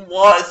He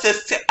wants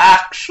us to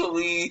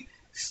actually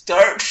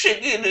start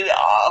shaking it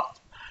off,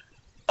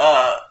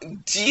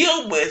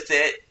 deal with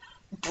it,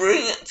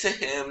 bring it to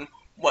Him,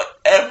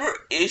 whatever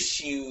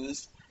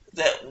issues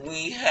that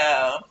we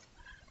have,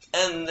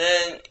 and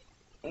then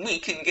we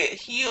can get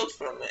healed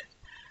from it.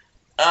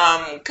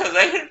 Because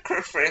I heard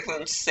Kirk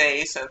Franklin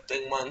say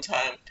something one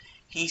time.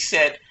 He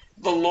said,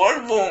 "The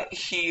Lord won't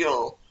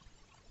heal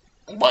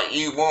what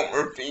you won't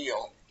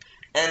reveal."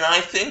 And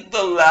I think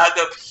the lack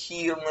of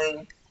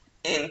healing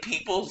in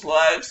people's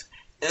lives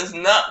is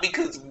not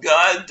because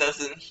God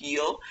doesn't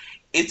heal,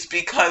 it's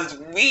because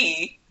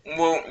we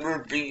won't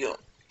reveal.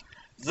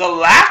 The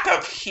lack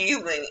of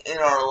healing in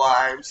our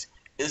lives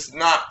is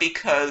not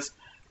because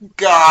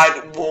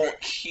God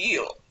won't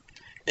heal,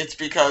 it's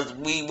because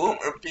we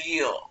won't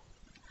reveal.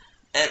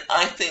 And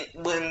I think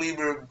when we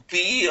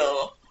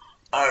reveal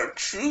our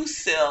true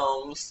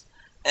selves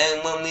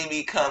and when we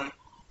become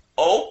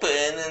open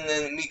and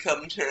then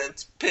become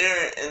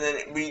transparent and then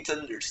it breeds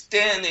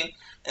understanding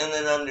and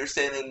then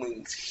understanding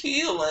brings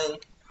healing,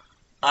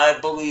 I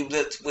believe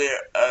that's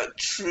where a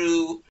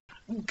true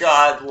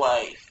God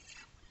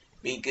life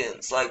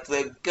begins. Like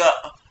the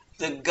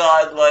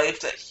God life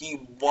that He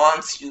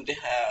wants you to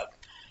have.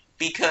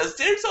 Because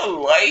there's a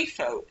life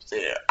out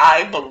there,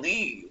 I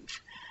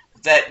believe,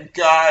 that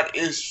God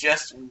is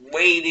just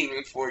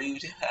waiting for you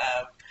to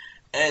have.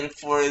 And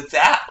for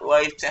that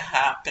life to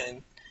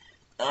happen,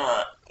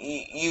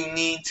 you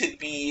need to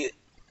be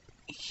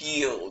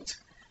healed.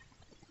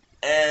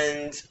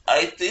 And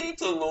I think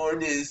the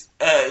Lord is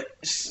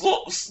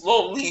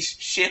slowly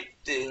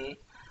shifting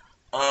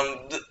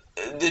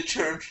the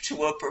church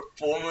to a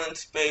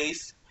performance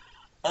base,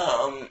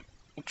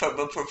 from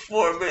a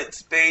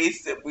performance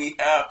base that we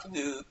have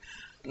to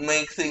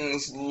make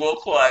things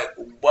look like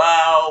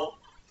wow,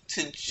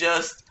 to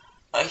just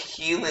a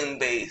healing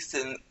base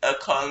and a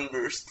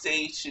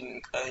conversation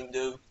kind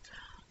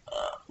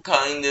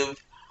of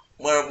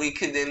where we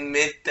can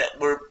admit that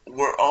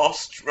we're all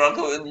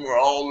struggling, we're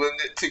all in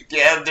it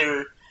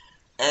together,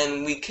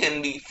 and we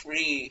can be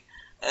free.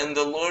 And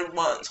the Lord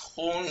wants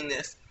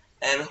holiness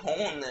and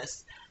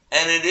wholeness,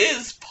 and it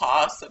is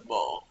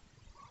possible,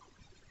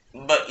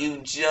 but you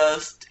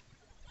just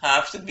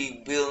have to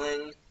be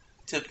willing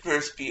to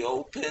first be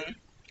open,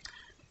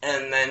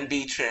 and then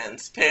be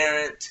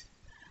transparent,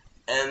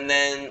 and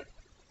then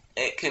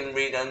it can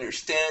breed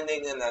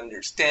understanding, and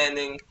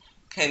understanding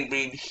can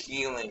breed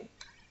healing.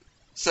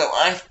 So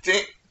I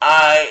think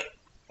I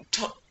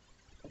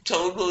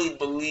totally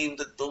believe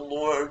that the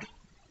Lord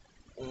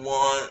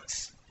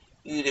wants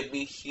you to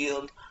be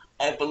healed.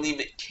 I believe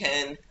it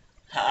can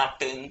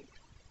happen.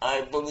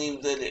 I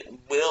believe that it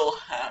will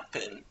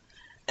happen.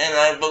 And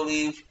I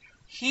believe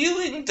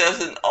healing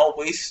doesn't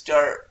always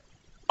starts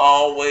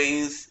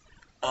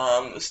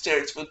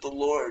with the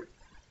Lord.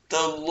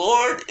 The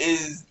Lord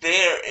is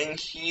there in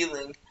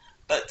healing,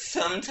 but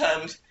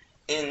sometimes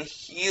in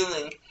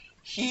healing,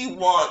 He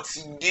wants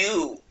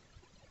you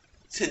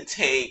to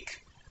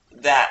take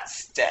that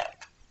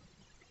step.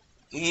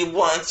 He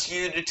wants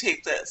you to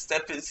take that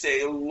step and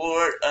say,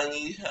 Lord, I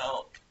need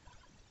help.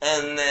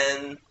 And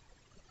then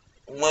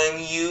when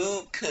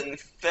you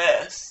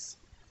confess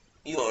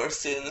your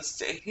sins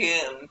to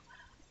Him,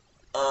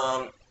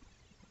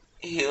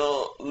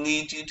 He'll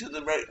lead you to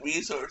the right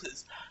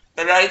resources.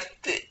 But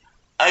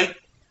I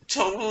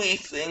totally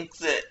think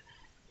that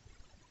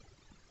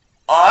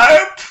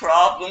our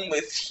problem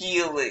with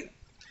healing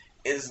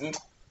is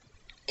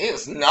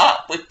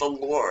not with the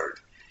Lord.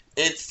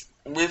 It's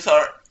with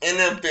our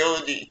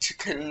inability to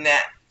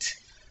connect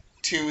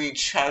to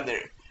each other,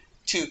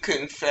 to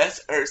confess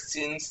our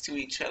sins to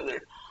each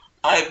other.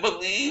 I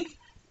believe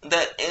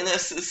that in a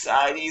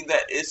society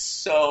that is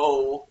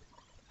so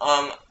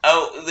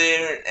out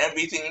there and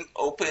everything's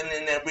open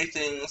and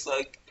everything's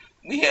like,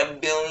 we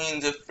have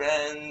billions of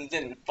friends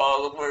and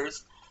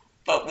followers,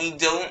 but we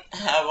don't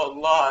have a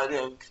lot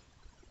of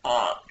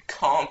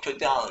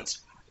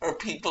confidants or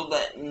people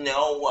that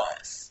know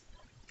us.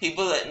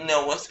 People that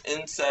know us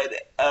inside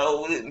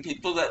out and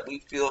people that we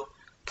feel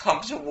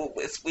comfortable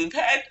with. We've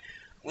had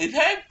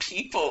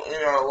people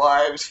in our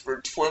lives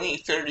for 20,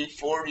 30,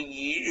 40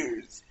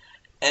 years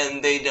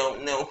and they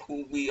don't know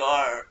who we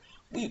are.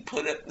 We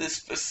put up this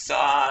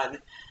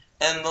facade,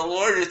 and the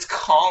Lord is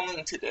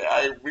calling today.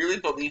 I really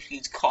believe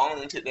He's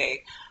calling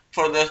today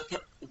for the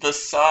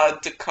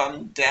facade to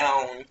come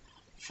down,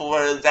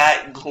 for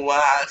that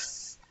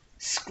glass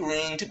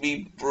screen to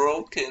be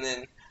broken,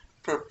 and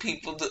for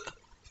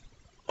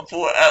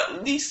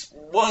at least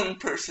one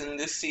person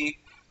to see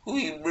who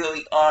you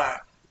really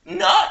are.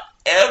 Not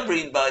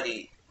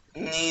everybody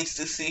needs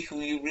to see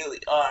who you really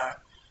are.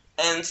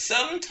 And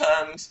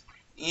sometimes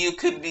you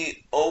could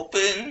be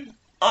open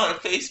on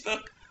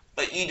Facebook,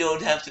 but you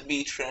don't have to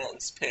be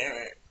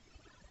transparent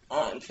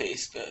on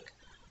Facebook.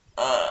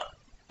 Uh,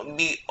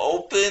 be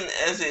open,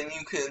 as in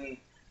you can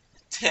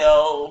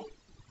tell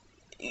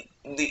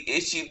the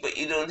issue, but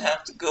you don't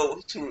have to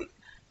go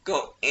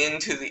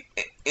into the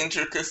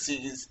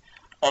intricacies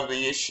of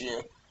the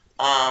issue.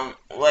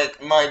 Like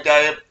when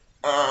I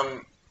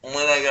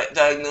got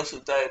diagnosed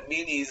with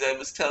diabetes, I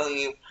was telling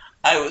you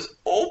I was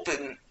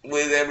open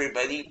with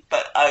everybody,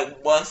 but I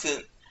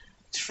wasn't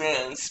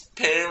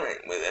transparent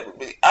with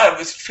everybody. I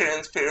was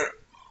transparent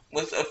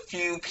with a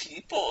few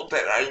people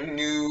that I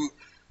knew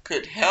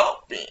could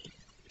help me.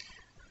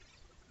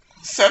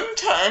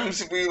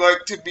 Sometimes we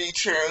like to be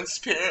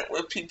transparent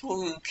with people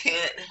who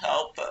can't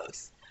help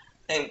us,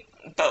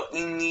 but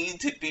we need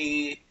to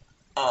be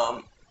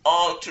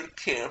ultra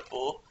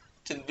careful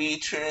to be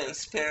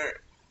transparent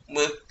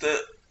with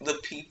the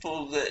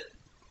people that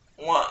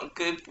want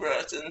good for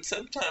us, and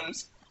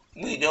sometimes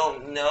we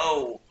don't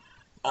know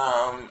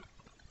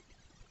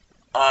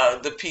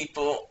the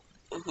people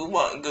who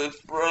want good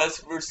for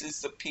us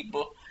versus the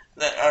people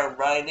that are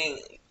riding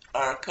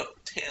our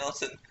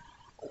coattails. And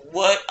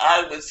what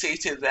I would say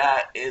to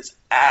that is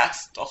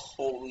ask the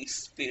Holy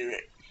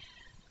Spirit.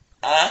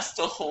 Ask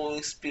the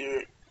Holy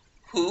Spirit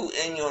who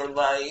in your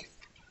life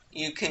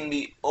you can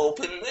be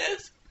open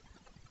with,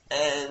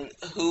 and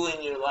who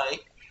in your life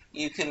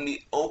you can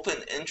be open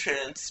and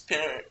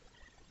transparent,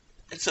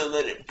 so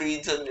that it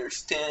breeds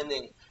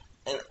understanding,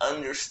 and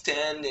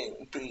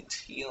understanding breeds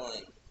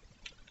healing.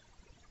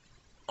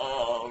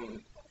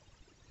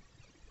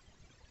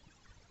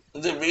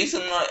 The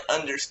reason why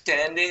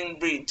understanding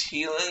breeds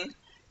healing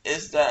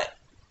is that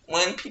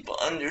when people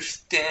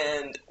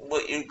understand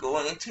what you're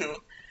going through,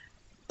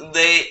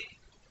 they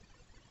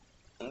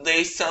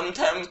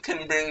sometimes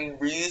can bring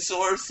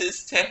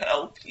resources to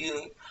help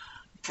you,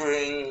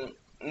 bring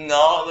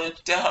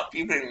knowledge to help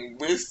you, bring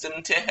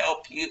wisdom to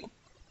help you,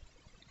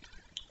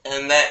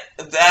 and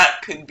that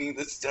could be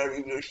the start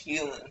of your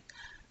healing.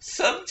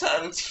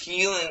 Sometimes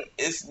healing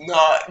is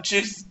not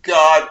just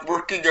God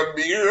working a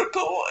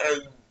miracle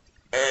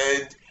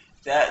and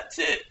that's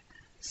it.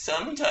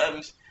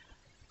 Sometimes,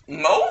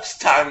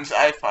 most times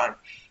I find,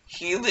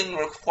 healing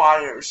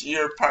requires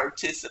your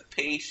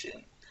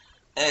participation,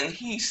 and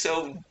He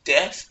so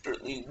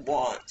desperately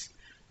wants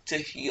to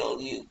heal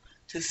you,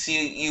 to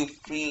see you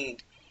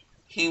freed.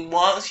 He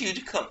wants you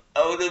to come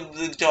out of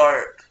the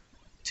dark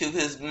to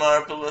His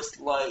marvelous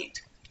light.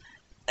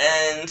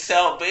 And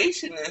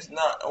salvation is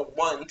not a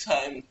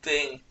one-time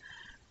thing.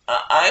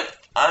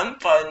 I'm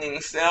finding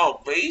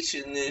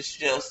salvation is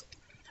just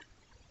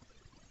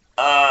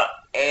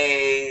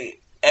a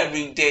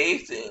everyday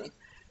thing.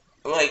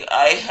 Like,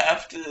 I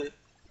have to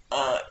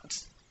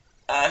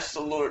ask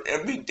the Lord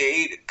every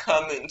day to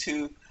come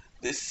into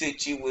the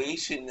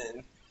situation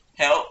and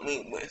help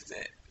me with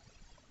it.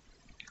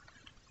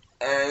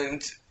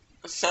 And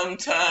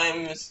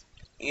sometimes,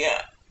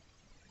 yeah,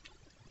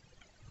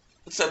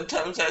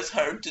 sometimes that's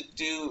hard to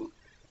do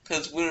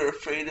because we're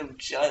afraid of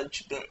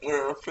judgment,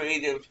 we're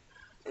afraid of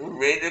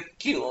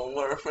ridicule,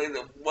 we're afraid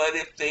of what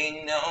if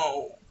they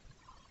know.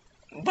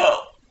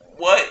 But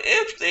what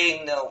if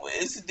they know?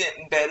 Isn't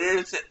it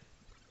better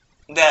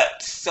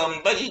that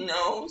somebody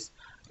knows?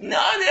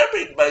 Not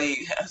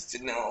everybody has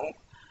to know,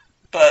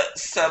 but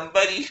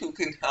somebody who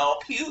can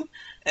help you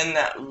and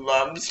that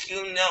loves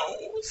you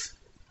knows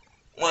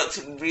what's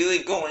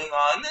really going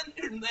on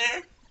under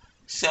there,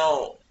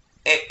 so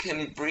it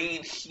can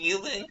breed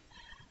healing.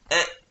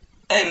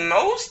 And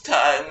most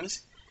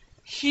times,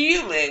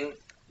 healing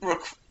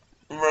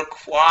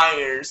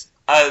requires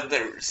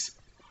others.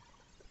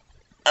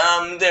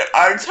 There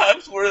are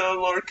times where the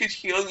Lord could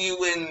heal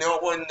you and no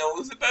one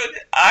knows about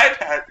it.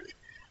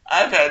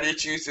 I've had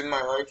issues in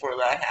my life where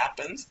that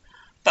happens,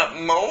 but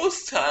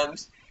most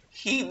times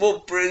He will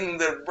bring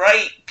the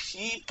right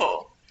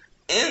people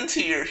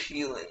into your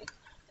healing.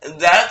 And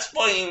that's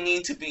why you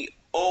need to be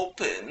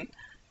open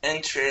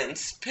and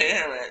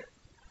transparent,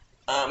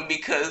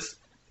 because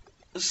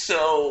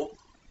so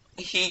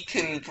He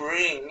can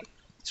bring,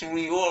 through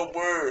your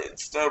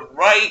words, the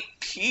right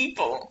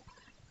people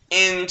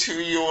into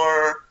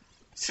your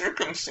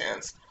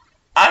circumstance.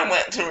 I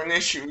went through an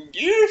issue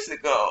years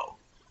ago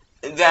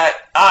that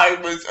I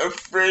was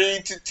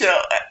afraid to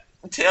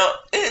tell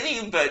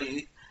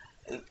anybody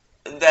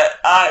that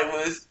I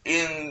was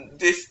in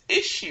this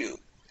issue.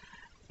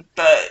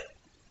 But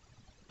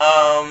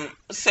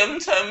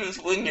sometimes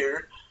when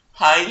you're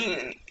hiding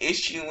an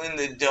issue in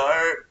the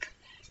dark,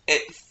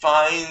 it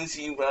finds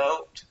you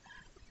out,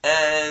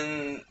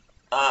 and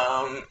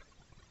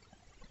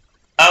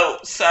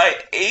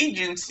outside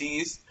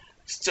agencies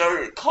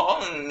started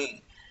calling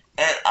me,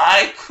 and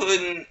I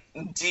couldn't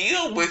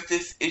deal with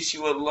this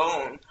issue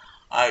alone.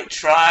 I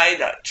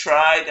tried,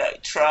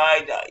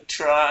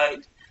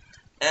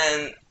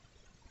 and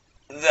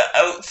the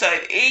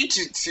outside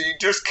agency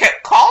just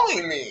kept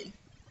calling me.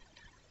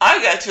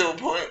 I got to a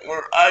point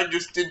where I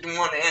just didn't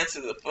want to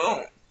answer the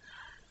phone.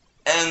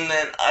 And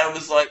then I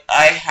was like,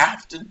 I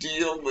have to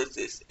deal with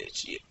this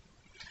issue.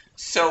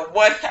 So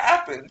what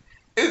happened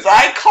is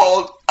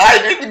I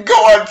didn't go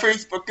on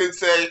Facebook and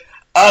say,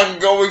 I'm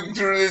going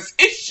through this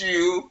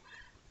issue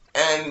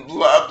and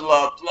blah,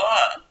 blah,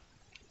 blah.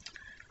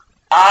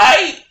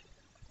 I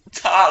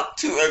talked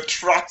to a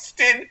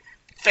trusted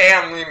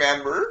family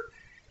member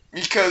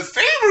because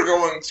they were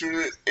going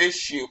through this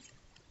issue.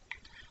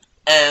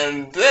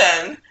 And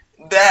then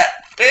that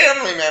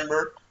family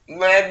member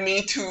led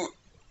me to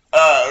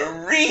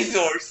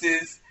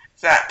resources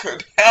that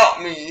could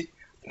help me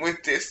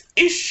with this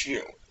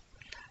issue.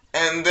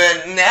 And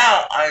then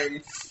now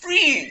I'm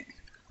free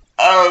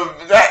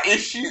of that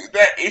issue.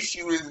 That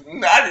issue is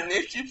not an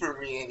issue for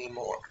me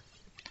anymore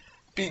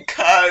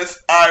because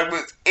I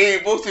was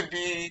able to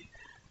be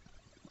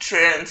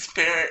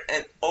transparent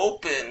and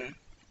open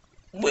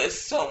with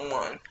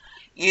someone.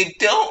 You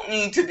don't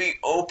need to be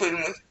open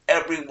with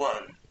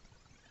everyone,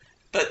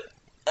 but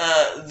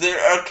there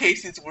are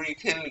cases where you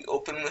can be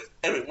open with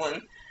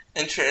everyone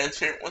and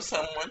transparent with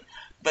someone,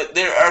 but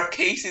there are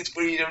cases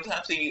where you don't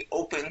have to be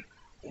open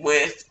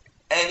with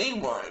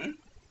anyone.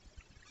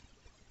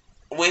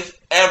 With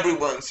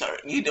everyone, sorry.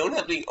 You don't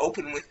have to be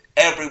open with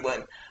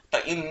everyone,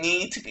 but you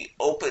need to be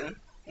open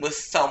with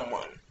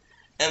someone.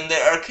 And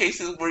there are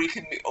cases where you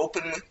can be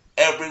open with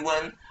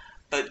everyone,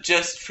 but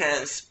just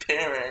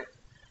transparent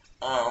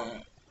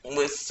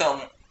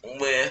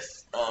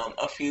with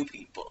a few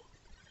people.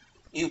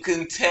 You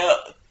can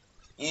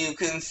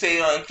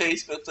say on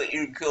Facebook that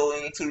you're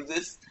going through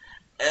this,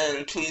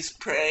 and please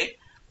pray,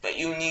 but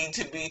you need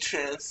to be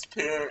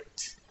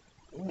transparent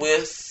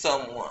with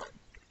someone.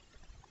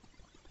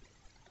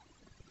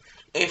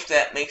 If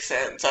that makes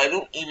sense. I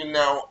don't even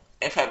know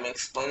if I'm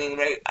explaining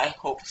right. I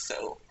hope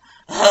so.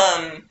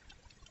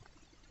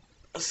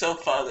 So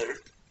Father,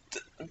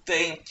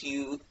 thank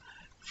you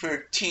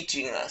for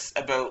teaching us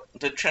about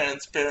the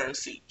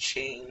transparency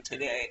chain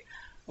today.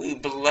 We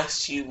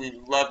bless you,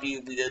 we love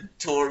you, we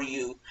adore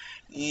you.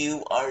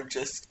 You are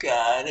just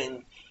God,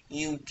 and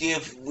you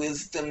give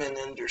wisdom and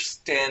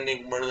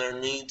understanding where there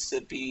needs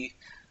to be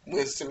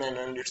wisdom and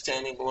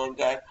understanding, Lord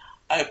God.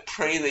 I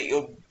pray that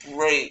you'll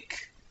break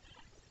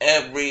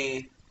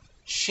every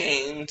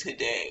chain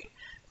today,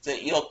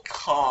 that you'll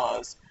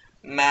cause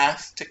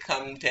masks to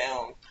come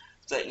down,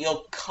 that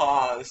you'll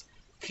cause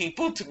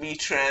people to be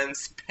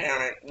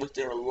transparent with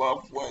their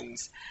loved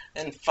ones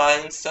and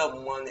find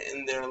someone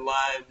in their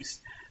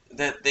lives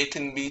that they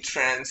can be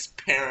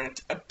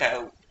transparent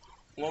about.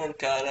 Lord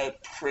God, I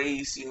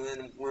praise you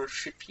and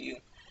worship you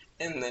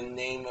in the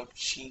name of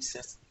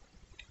Jesus.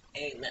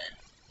 Amen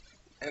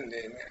and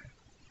amen.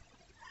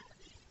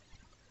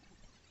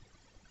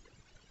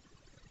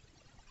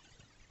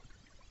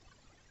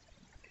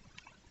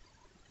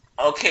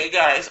 Okay,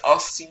 guys, I'll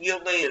see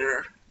you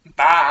later.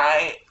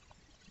 Bye.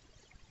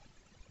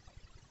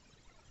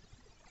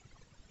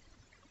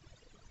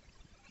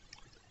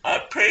 I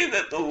pray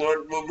that the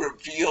Lord will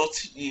reveal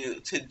to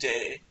you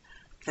today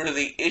for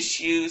the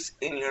issues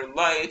in your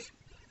life,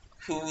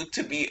 who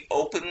to be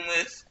open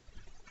with,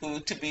 who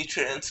to be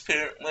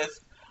transparent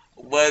with,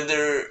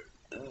 whether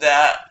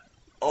that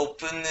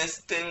openness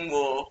thing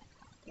will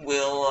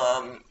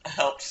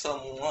help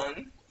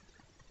someone,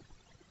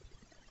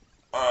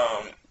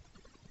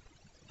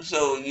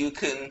 so you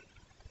can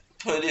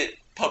put it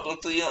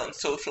publicly on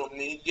social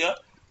media,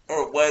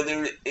 or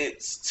whether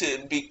it's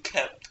to be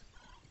kept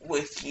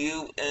with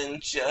you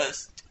and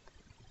just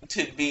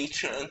to be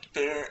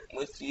transparent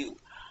with you.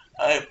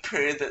 I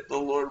pray that the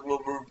Lord will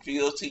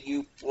reveal to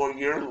you for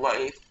your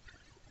life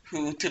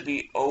who to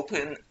be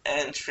open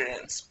and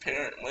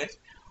transparent with,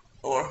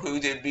 or who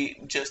to be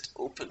just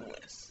open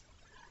with,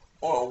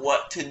 or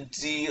what to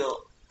do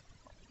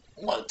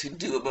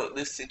about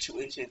this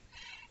situation.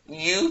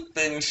 You've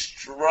been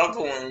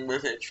struggling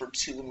with it for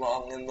too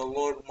long, and the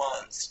Lord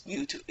wants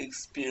you to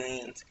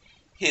experience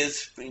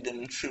His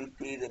freedom, true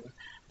freedom,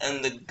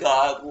 and the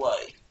God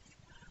life.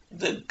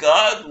 The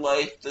God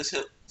life, the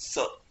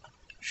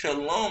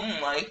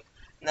shalom life,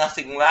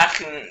 nothing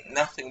lacking,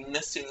 nothing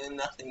missing, and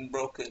nothing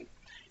broken,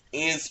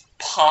 is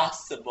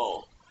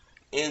possible.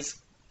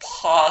 Is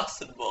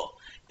possible.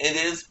 It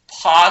is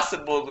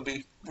possible to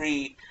be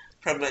free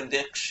from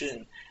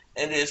addiction.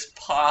 It is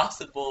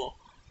possible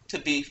to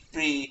be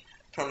free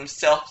from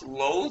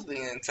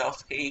self-loathing and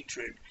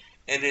self-hatred.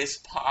 It is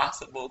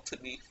possible to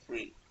be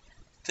free.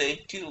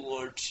 Thank you,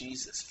 Lord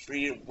Jesus, for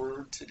your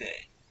word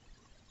today.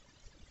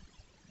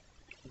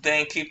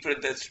 Thank you for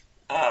this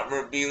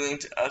revealing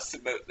to us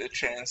about the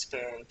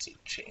transparency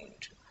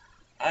change.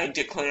 I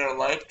declare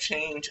life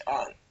change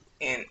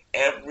in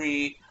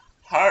every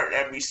heart,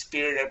 every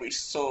spirit, every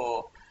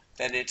soul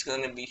that it's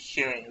going to be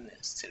hearing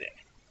this today.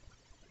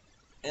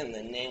 In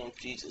the name of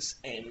Jesus,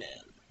 amen.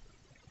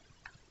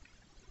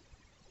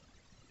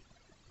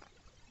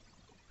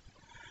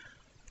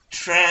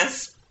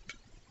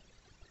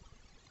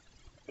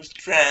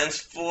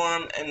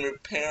 Transform and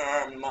repair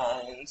our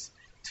minds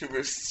to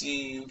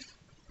receive,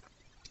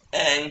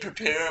 and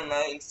prepare our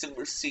minds to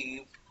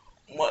receive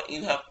what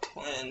you have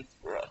planned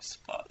for us,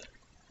 Father.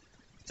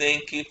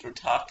 Thank you for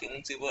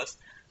talking to us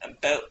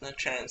about the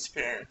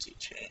transparency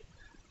chain.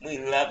 We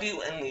love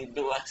you and we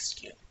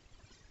bless you.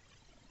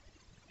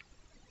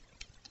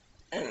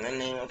 In the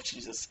name of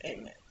Jesus,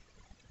 amen.